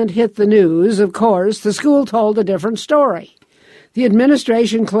incident hit the news, of course, the school told a different story. The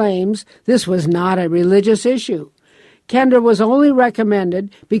administration claims this was not a religious issue. Kendra was only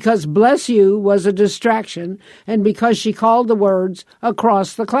recommended because "bless you" was a distraction and because she called the words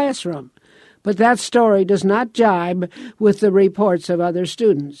across the classroom. But that story does not jibe with the reports of other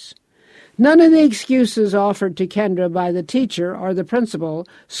students. None of the excuses offered to Kendra by the teacher or the principal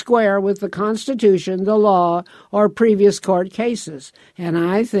square with the Constitution, the law, or previous court cases, and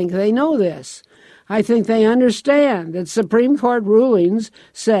I think they know this. I think they understand that Supreme Court rulings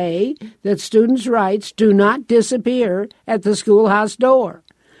say that students' rights do not disappear at the schoolhouse door.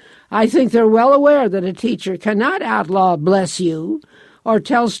 I think they're well aware that a teacher cannot outlaw "bless you" or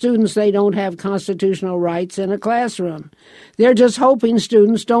tell students they don't have constitutional rights in a classroom. They're just hoping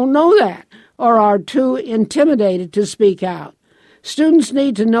students don't know that or are too intimidated to speak out. Students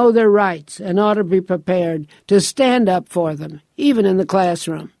need to know their rights and ought to be prepared to stand up for them, even in the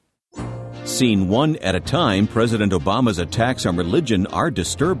classroom. Seen one at a time, President Obama's attacks on religion are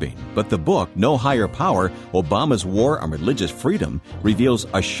disturbing, but the book, No Higher Power, Obama's War on Religious Freedom, reveals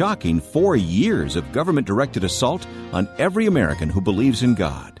a shocking 4 years of government-directed assault on every American who believes in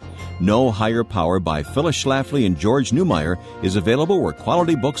God. No Higher Power by Phyllis Schlafly and George Newmeyer is available where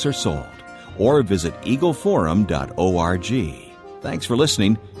quality books are sold, or visit eagleforum.org. Thanks for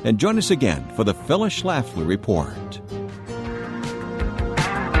listening, and join us again for the Phyllis Schlafly Report.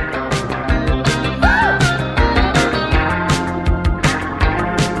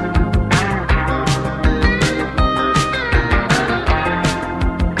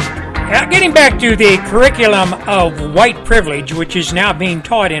 Now, getting back to the curriculum of white privilege, which is now being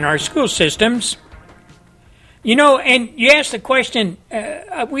taught in our school systems, you know, and you asked the question,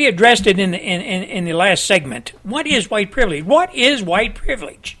 we addressed it in the last segment. What is white privilege? What is white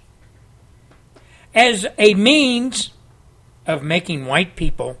privilege? As a means of making white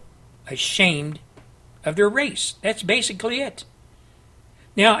people ashamed of their race. That's basically it.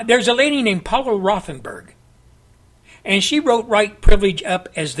 Now, there's a lady named Paula Rothenberg, and she wrote white privilege up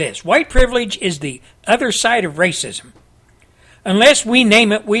as this. White privilege is the other side of racism. Unless we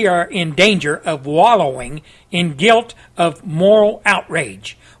name it, we are in danger of wallowing in guilt of moral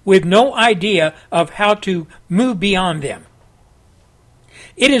outrage, with no idea of how to move beyond them.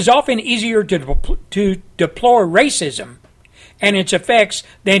 It is often easier to deplore racism and its effects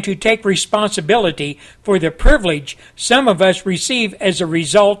than to take responsibility for the privilege some of us receive as a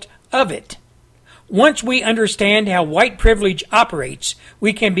result of it. Once we understand how white privilege operates,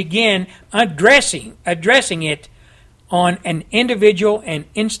 we can begin addressing it on an individual and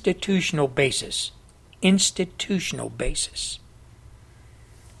institutional basis.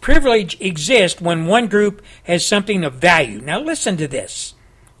 Privilege exists when one group has something of value. Now listen to this.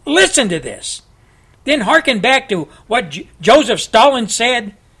 Then hearken back to what Joseph Stalin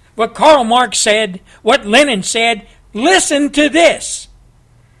said, what Karl Marx said, what Lenin said. Listen to this.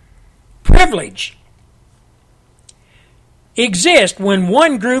 Privilege exists when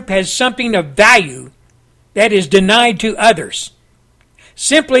one group has something of value that is denied to others,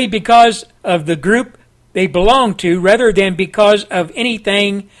 simply because of the group they belong to rather than because of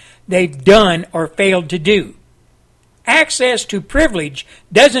anything they've done or failed to do. Access to privilege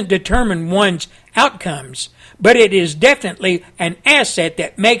doesn't determine one's outcomes, but it is definitely an asset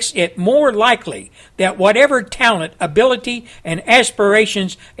that makes it more likely that whatever talent, ability, and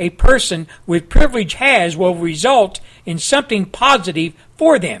aspirations a person with privilege has will result in something positive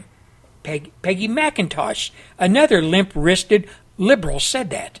for them. Peggy McIntosh, another limp-wristed liberal, said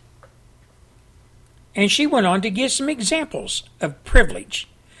that. And she went on to give some examples of privilege.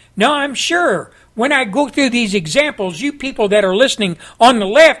 Now, I'm sure when I go through these examples, you people that are listening on the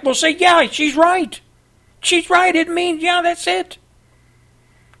left will say, yeah, she's right. She's right. It means, yeah, that's it.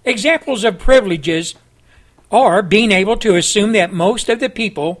 Examples of privileges are being able to assume that most of the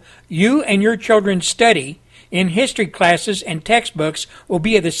people you and your children study in history classes and textbooks will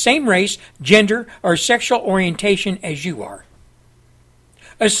be of the same race, gender, or sexual orientation as you are.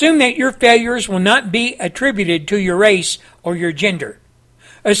 Assume that your failures will not be attributed to your race or your gender.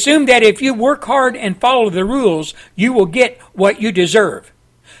 Assume that if you work hard and follow the rules, you will get what you deserve.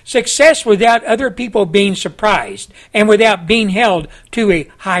 Success without other people being surprised and without being held to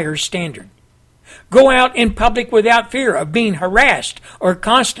a higher standard. Go out in public without fear of being harassed or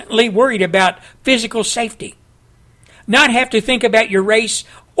constantly worried about physical safety. Not have to think about your race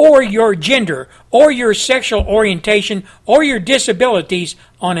or your gender or your sexual orientation or your disabilities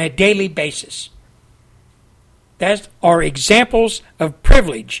on a daily basis. That are examples of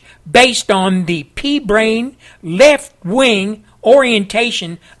privilege based on the pea-brain, left-wing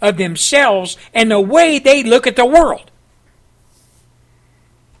orientation of themselves and the way they look at the world.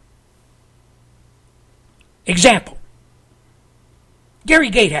 Example.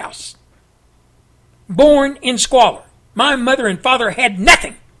 Gary Gatehouse. Born in squalor. My mother and father had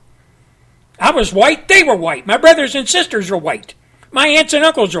nothing. I was white, they were white. My brothers and sisters were white. My aunts and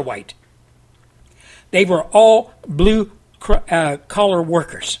uncles are white. They were all blue-collar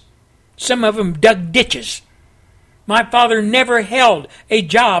workers. Some of them dug ditches. My father never held a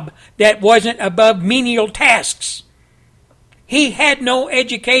job that wasn't above menial tasks. He had no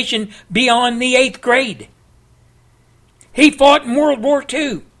education beyond the 8th grade. He fought in World War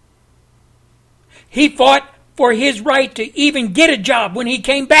II. He fought for his right to even get a job when he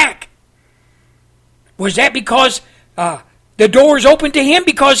came back. Was that because the doors opened to him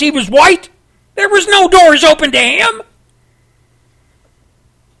because he was white? There was no doors open to him.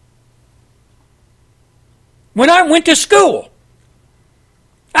 When I went to school,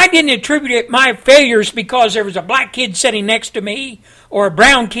 I didn't attribute my failures because there was a black kid sitting next to me or a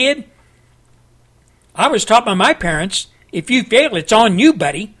brown kid. I was taught by my parents, if you fail, it's on you,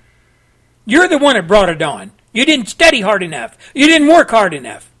 buddy. You're the one that brought it on. You didn't study hard enough. You didn't work hard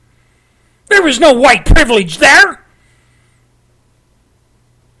enough. There was no white privilege there.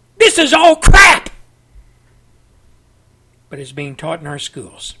 This is all crap. But it's being taught in our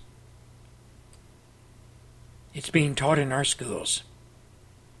schools. It's being taught in our schools.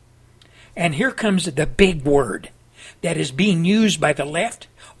 And here comes the big word that is being used by the left.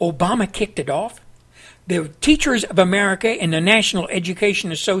 Obama kicked it off. The Teachers of America and the National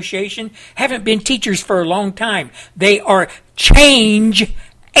Education Association haven't been teachers for a long time. They are change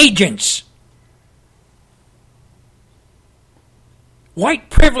agents. White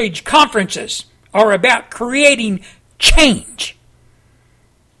privilege conferences are about creating change.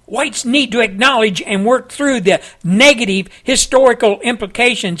 Whites need to acknowledge and work through the negative historical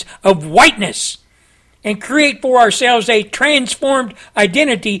implications of whiteness and create for ourselves a transformed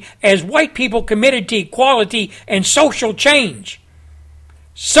identity as white people committed to equality and social change.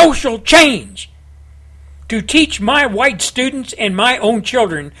 Social change. To teach my white students and my own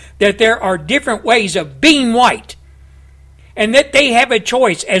children that there are different ways of being white. and that they have a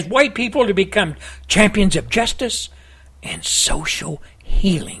choice as white people to become champions of justice and social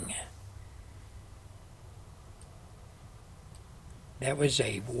healing. That was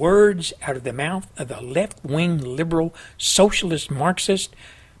a words out of the mouth of the left-wing liberal socialist Marxist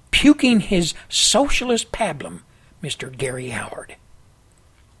puking his socialist pablum, Mr. Gary Howard.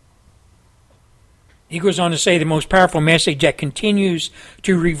 He goes on to say the most powerful message that continues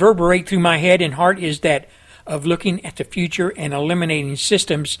to reverberate through my head and heart is that of looking at the future and eliminating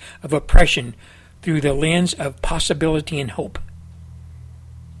systems of oppression through the lens of possibility and hope.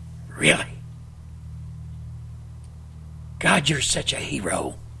 Really? God, you're such a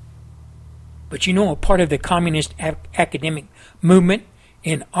hero. But you know, a part of the communist academic movement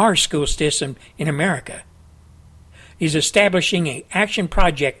in our school system in America is establishing an action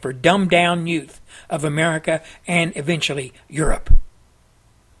project for dumbed-down youth of America and eventually Europe.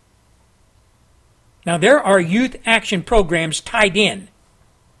 Now, there are youth action programs tied in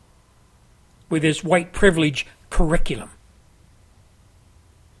with this white privilege curriculum.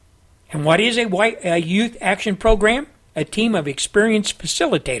 And what is a youth action program? A team of experienced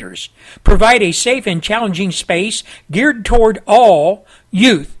facilitators provide a safe and challenging space geared toward all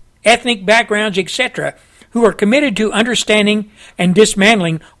youth, ethnic backgrounds, etc., who are committed to understanding and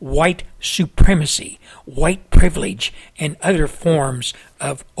dismantling white supremacy, white privilege, and other forms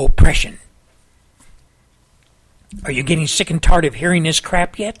of oppression. Are you getting sick and tired of hearing this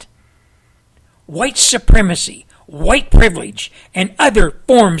crap yet? White supremacy, white privilege, and other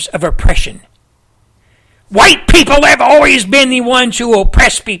forms of oppression. White people have always been the ones who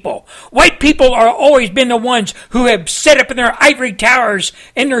oppress people. White people are always been the ones who have set up in their ivory towers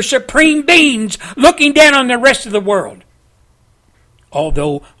and their supreme beings looking down on the rest of the world.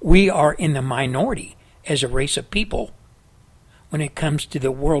 Although we are in the minority as a race of people when it comes to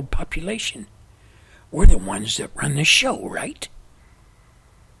the world population. We're the ones that run the show, right?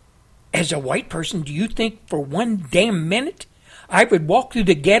 As a white person, do you think for one damn minute I would walk through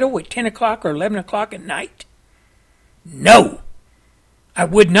the ghetto at 10 o'clock or 11 o'clock at night? No, I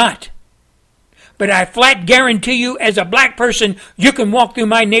would not. But I flat guarantee you, as a black person, you can walk through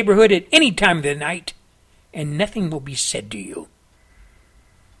my neighborhood at any time of the night, and nothing will be said to you.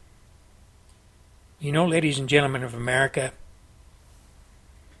 You know, ladies and gentlemen of America,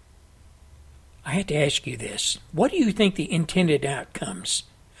 I had to ask you this. What do you think the intended outcomes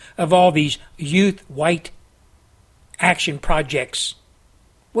of all these youth white action projects,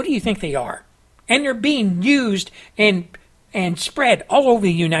 what do you think they are? And they're being used and spread all over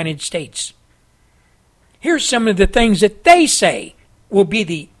the United States. Here's some of the things that they say will be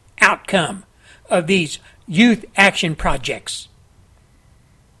the outcome of these youth action projects.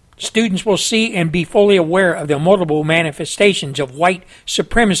 Students will see and be fully aware of the multiple manifestations of white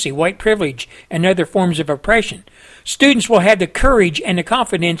supremacy, white privilege, and other forms of oppression. Students will have the courage and the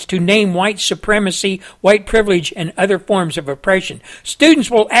confidence to name white supremacy, white privilege, and other forms of oppression. Students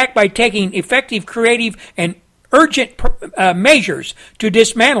will act by taking effective, creative, and urgent measures to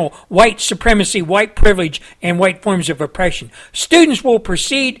dismantle white supremacy, white privilege, and white forms of oppression. Students will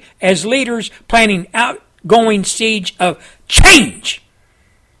proceed as leaders planning outgoing siege of change.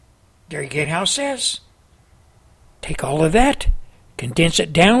 Gary Gatehouse says, take all of that, condense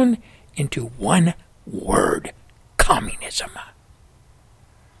it down into one word: communism.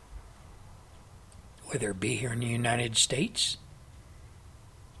 Whether it be here in the United States,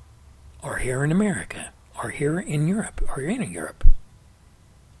 or here in America, or here in Europe, or in Europe.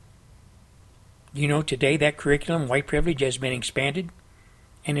 You know, today that curriculum, white privilege, has been expanded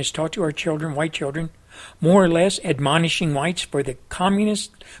and is taught to our children, white children, more or less admonishing whites for the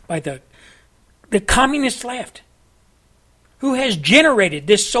communist, by the communist left, who has generated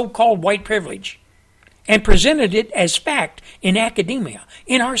this so-called white privilege and presented it as fact in academia,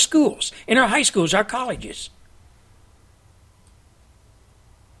 in our schools, in our high schools, our colleges.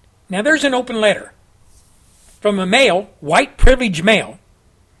 Now there's an open letter from a male, white privileged male,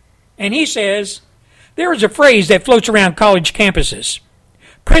 and he says, there is a phrase that floats around college campuses,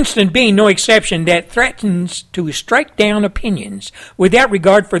 Princeton being no exception, that threatens to strike down opinions without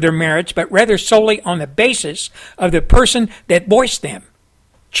regard for their merits, but rather solely on the basis of the person that voiced them.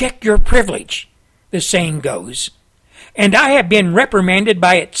 Check your privilege, the saying goes. And I have been reprimanded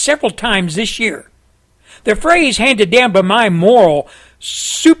by it several times this year. The phrase handed down by my moral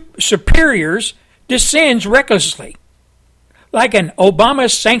superiors descends recklessly, like an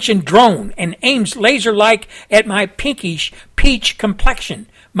Obama-sanctioned drone, and aims laser-like at my pinkish peach complexion,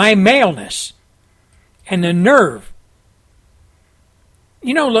 my maleness, and the nerve.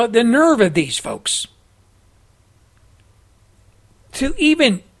 You know, the nerve of these folks to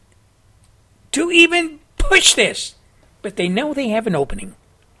even push this. But they know they have an opening.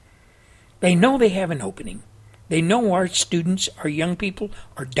 They know they have an opening. They know our students, our young people,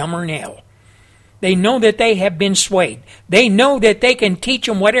 are dumber than hell. They know that they have been swayed. They know that they can teach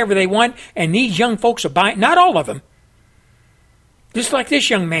them whatever they want, and these young folks are buying. Not all of them. Just like this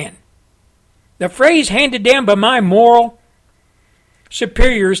young man. The phrase handed down by my moral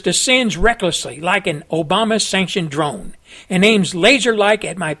superiors descends recklessly like an Obama-sanctioned drone and aims laser-like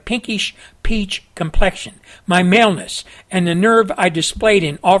at my pinkish peach complexion, my maleness, and the nerve I displayed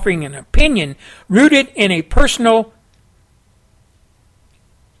in offering an opinion rooted in a personal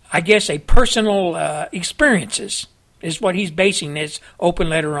experiences is what he's basing this open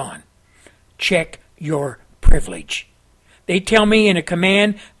letter on. Check your privilege. They tell me in a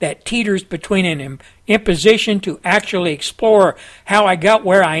command that teeters between an imposition to actually explore how I got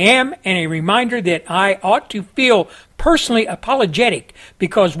where I am and a reminder that I ought to feel personally apologetic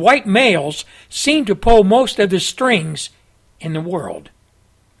because white males seem to pull most of the strings in the world.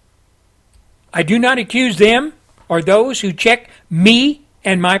 I do not accuse them or those who check me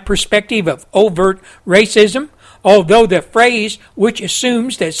and my perspective of overt racism, although the phrase, which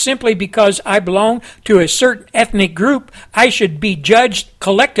assumes that simply because I belong to a certain ethnic group, I should be judged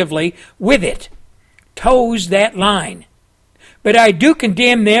collectively with it, toes that line. But I do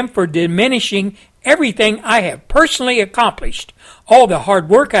condemn them for diminishing everything I have personally accomplished, all the hard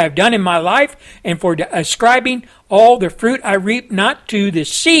work I have done in my life, and for ascribing all the fruit I reap not to the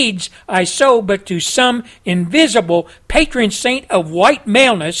seeds I sow, but to some invisible patron saint of white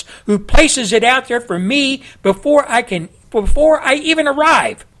maleness who places it out there for me before I even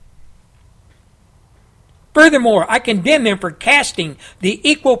arrive. Furthermore, I condemn them for casting the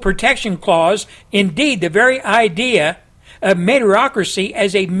equal protection clause, indeed the very idea of meritocracy,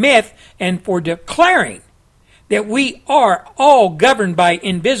 as a myth, and for declaring that we are all governed by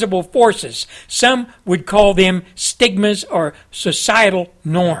invisible forces. Some would call them stigmas or societal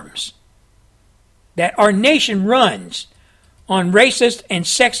norms. That our nation runs on racist and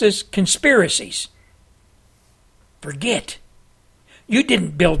sexist conspiracies. Forget. You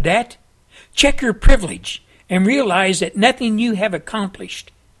didn't build that. Check your privilege and realize that nothing you have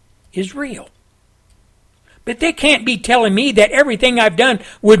accomplished is real. But they can't be telling me that everything I've done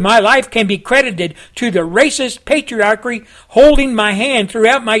with my life can be credited to the racist patriarchy holding my hand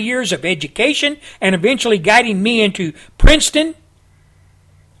throughout my years of education and eventually guiding me into Princeton.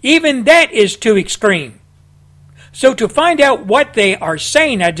 Even that is too extreme. So to find out what they are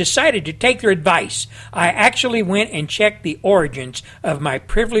saying, I decided to take their advice. I actually went and checked the origins of my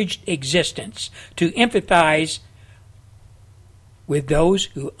privileged existence to empathize with those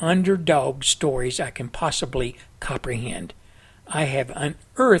who underdog stories I can possibly comprehend. I have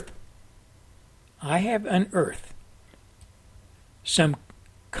unearthed some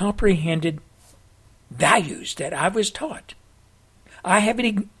comprehended values that I was taught. I have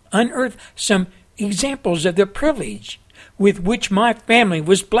unearthed some examples of the privilege with which my family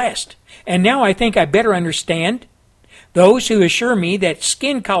was blessed. And now I think I better understand those who assure me that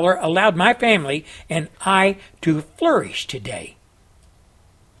skin color allowed my family and I to flourish today.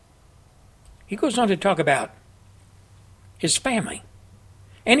 He goes on to talk about his family.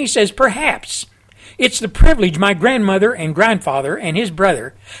 And he says, perhaps it's the privilege my grandmother and grandfather and his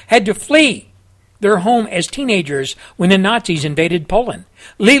brother had to flee their home as teenagers when the Nazis invaded Poland,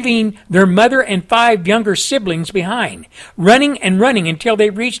 leaving their mother and 5 younger siblings behind, running and running until they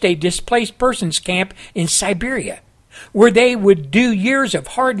reached a displaced persons camp in Siberia, where they would do years of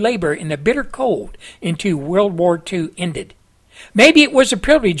hard labor in the bitter cold until World War II ended. Maybe it was a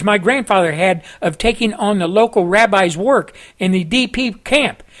privilege my grandfather had of taking on the local rabbi's work in the DP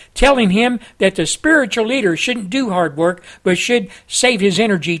camp, telling him that the spiritual leader shouldn't do hard work, but should save his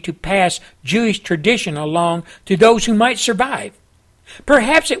energy to pass Jewish tradition along to those who might survive.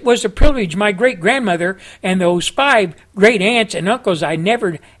 Perhaps it was a privilege my great-grandmother and those 5 great-aunts and uncles I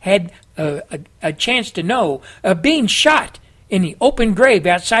never had a chance to know of being shot in the open grave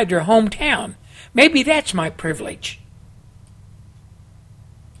outside their hometown. Maybe that's my privilege.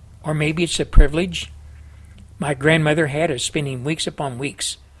 Or maybe it's a privilege my grandmother had of spending weeks upon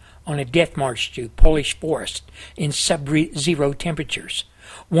weeks on a death march to Polish forest in sub-zero temperatures,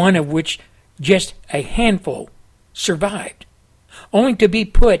 one of which just a handful survived, only to be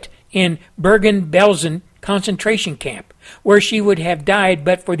put in Bergen-Belsen concentration camp, where she would have died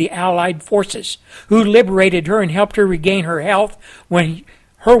but for the Allied forces, who liberated her and helped her regain her health when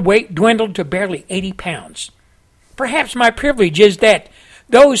her weight dwindled to barely 80 pounds. Perhaps my privilege is that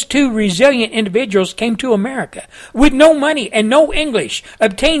those 2 resilient individuals came to America with no money and no English,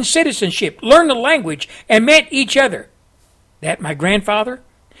 obtained citizenship, learned the language, and met each other. That my grandfather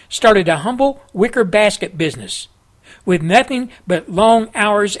started a humble wicker basket business with nothing but long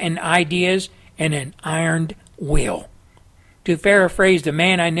hours and ideas and an ironed will. To paraphrase the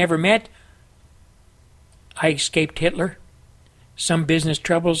man I never met, I escaped Hitler. Some business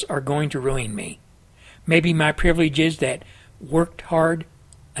troubles are going to ruin me. Maybe my privilege is that worked hard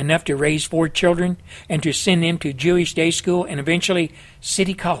enough to raise 4 children and to send them to Jewish day school and eventually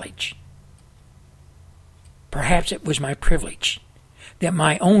city college. Perhaps it was my privilege that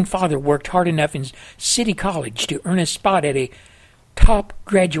my own father worked hard enough in city college to earn a spot at a top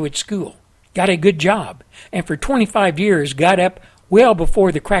graduate school, got a good job, and for 25 years got up well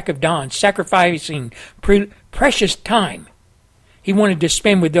before the crack of dawn, sacrificing precious time he wanted to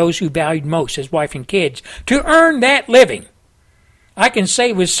spend with those who valued most, his wife and kids, to earn that living. I can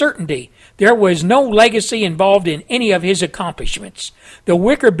say with certainty there was no legacy involved in any of his accomplishments. The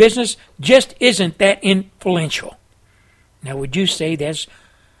wicker business just isn't that influential. Now, would you say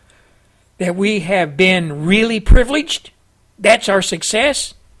that we have been really privileged? That's our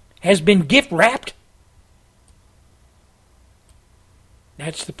success? Has been gift-wrapped?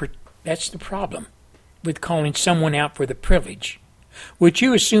 That's the problem with calling someone out for the privilege, which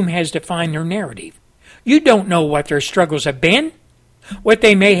you assume has defined their narrative. You don't know what their struggles have been, what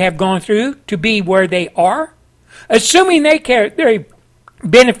they may have gone through to be where they are. Assuming they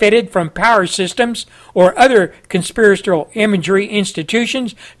benefited from power systems or other conspiratorial imagery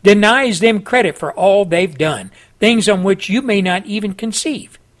institutions denies them credit for all they've done, things on which you may not even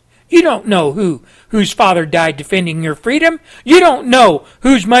conceive. You don't know whose father died defending your freedom. You don't know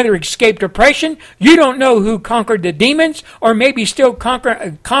whose mother escaped oppression. You don't know who conquered the demons, or maybe still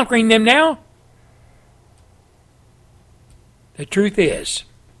conquering them now. The truth is,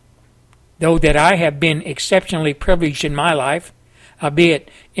 though, that I have been exceptionally privileged in my life, albeit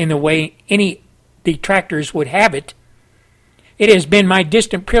in the way any detractors would have it, it has been my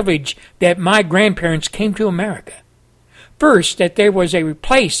distant privilege that my grandparents came to America. First, that there was a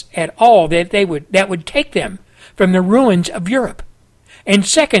place at all that would take them from the ruins of Europe. And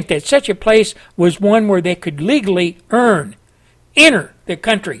second, that such a place was one where they could legally enter the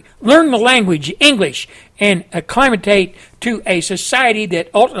country, learn the language, English, and acclimate to a society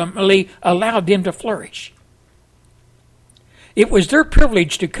that ultimately allowed them to flourish. It was their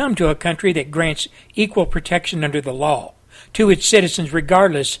privilege to come to a country that grants equal protection under the law to its citizens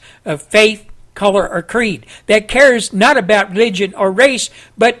regardless of faith, color, or creed, that cares not about religion or race,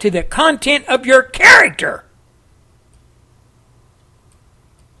 but to the content of your character.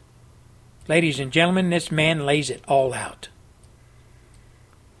 Ladies and gentlemen, this man lays it all out.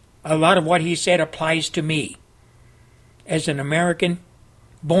 A lot of what he said applies to me as an American,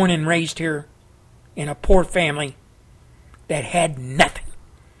 born and raised here in a poor family that had nothing.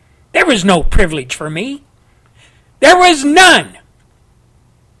 There was no privilege for me. There was none.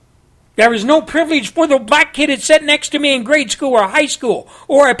 There was no privilege for the black kid that sat next to me in grade school or high school,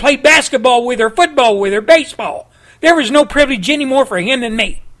 or I played basketball with or football with or baseball. There was no privilege any more for him than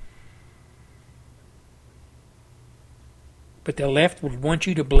me. But the left would want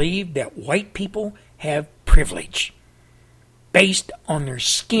you to believe that white people have privilege based on their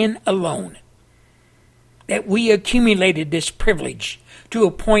skin alone. That we accumulated this privilege to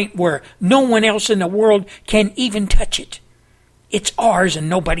a point where no one else in the world can even touch it. It's ours and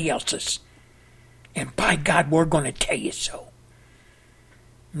nobody else's. And by God, we're going to tell you so.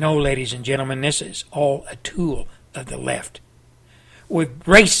 No, ladies and gentlemen, this is all a tool of the left, with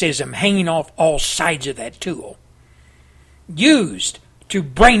racism hanging off all sides of that tool, used to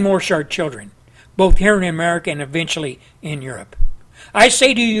brainwash our children, both here in America and eventually in Europe. I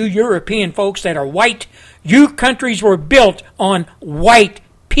say to you European folks that are white, you countries were built on white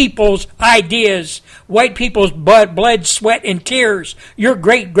people's ideas, white people's blood, sweat, and tears. Your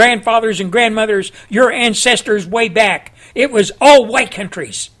great-grandfathers and grandmothers, your ancestors way back. It was all white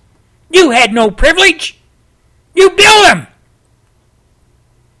countries. You had no privilege. You built them.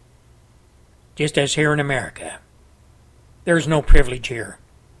 Just as here in America, there's no privilege here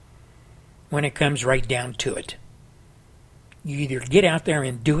when it comes right down to it. You either get out there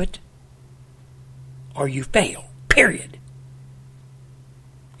and do it, or you fail, period.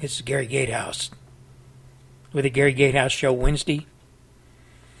 This is Gary Gatehouse with the Gary Gatehouse Show, Wednesday,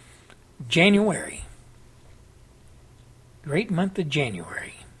 January. Great month of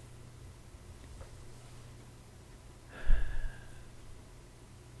January.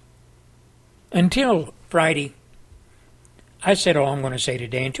 Until Friday, I said all I'm going to say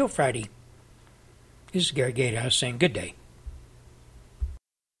today. Until Friday, this is Gary Gatehouse saying good day.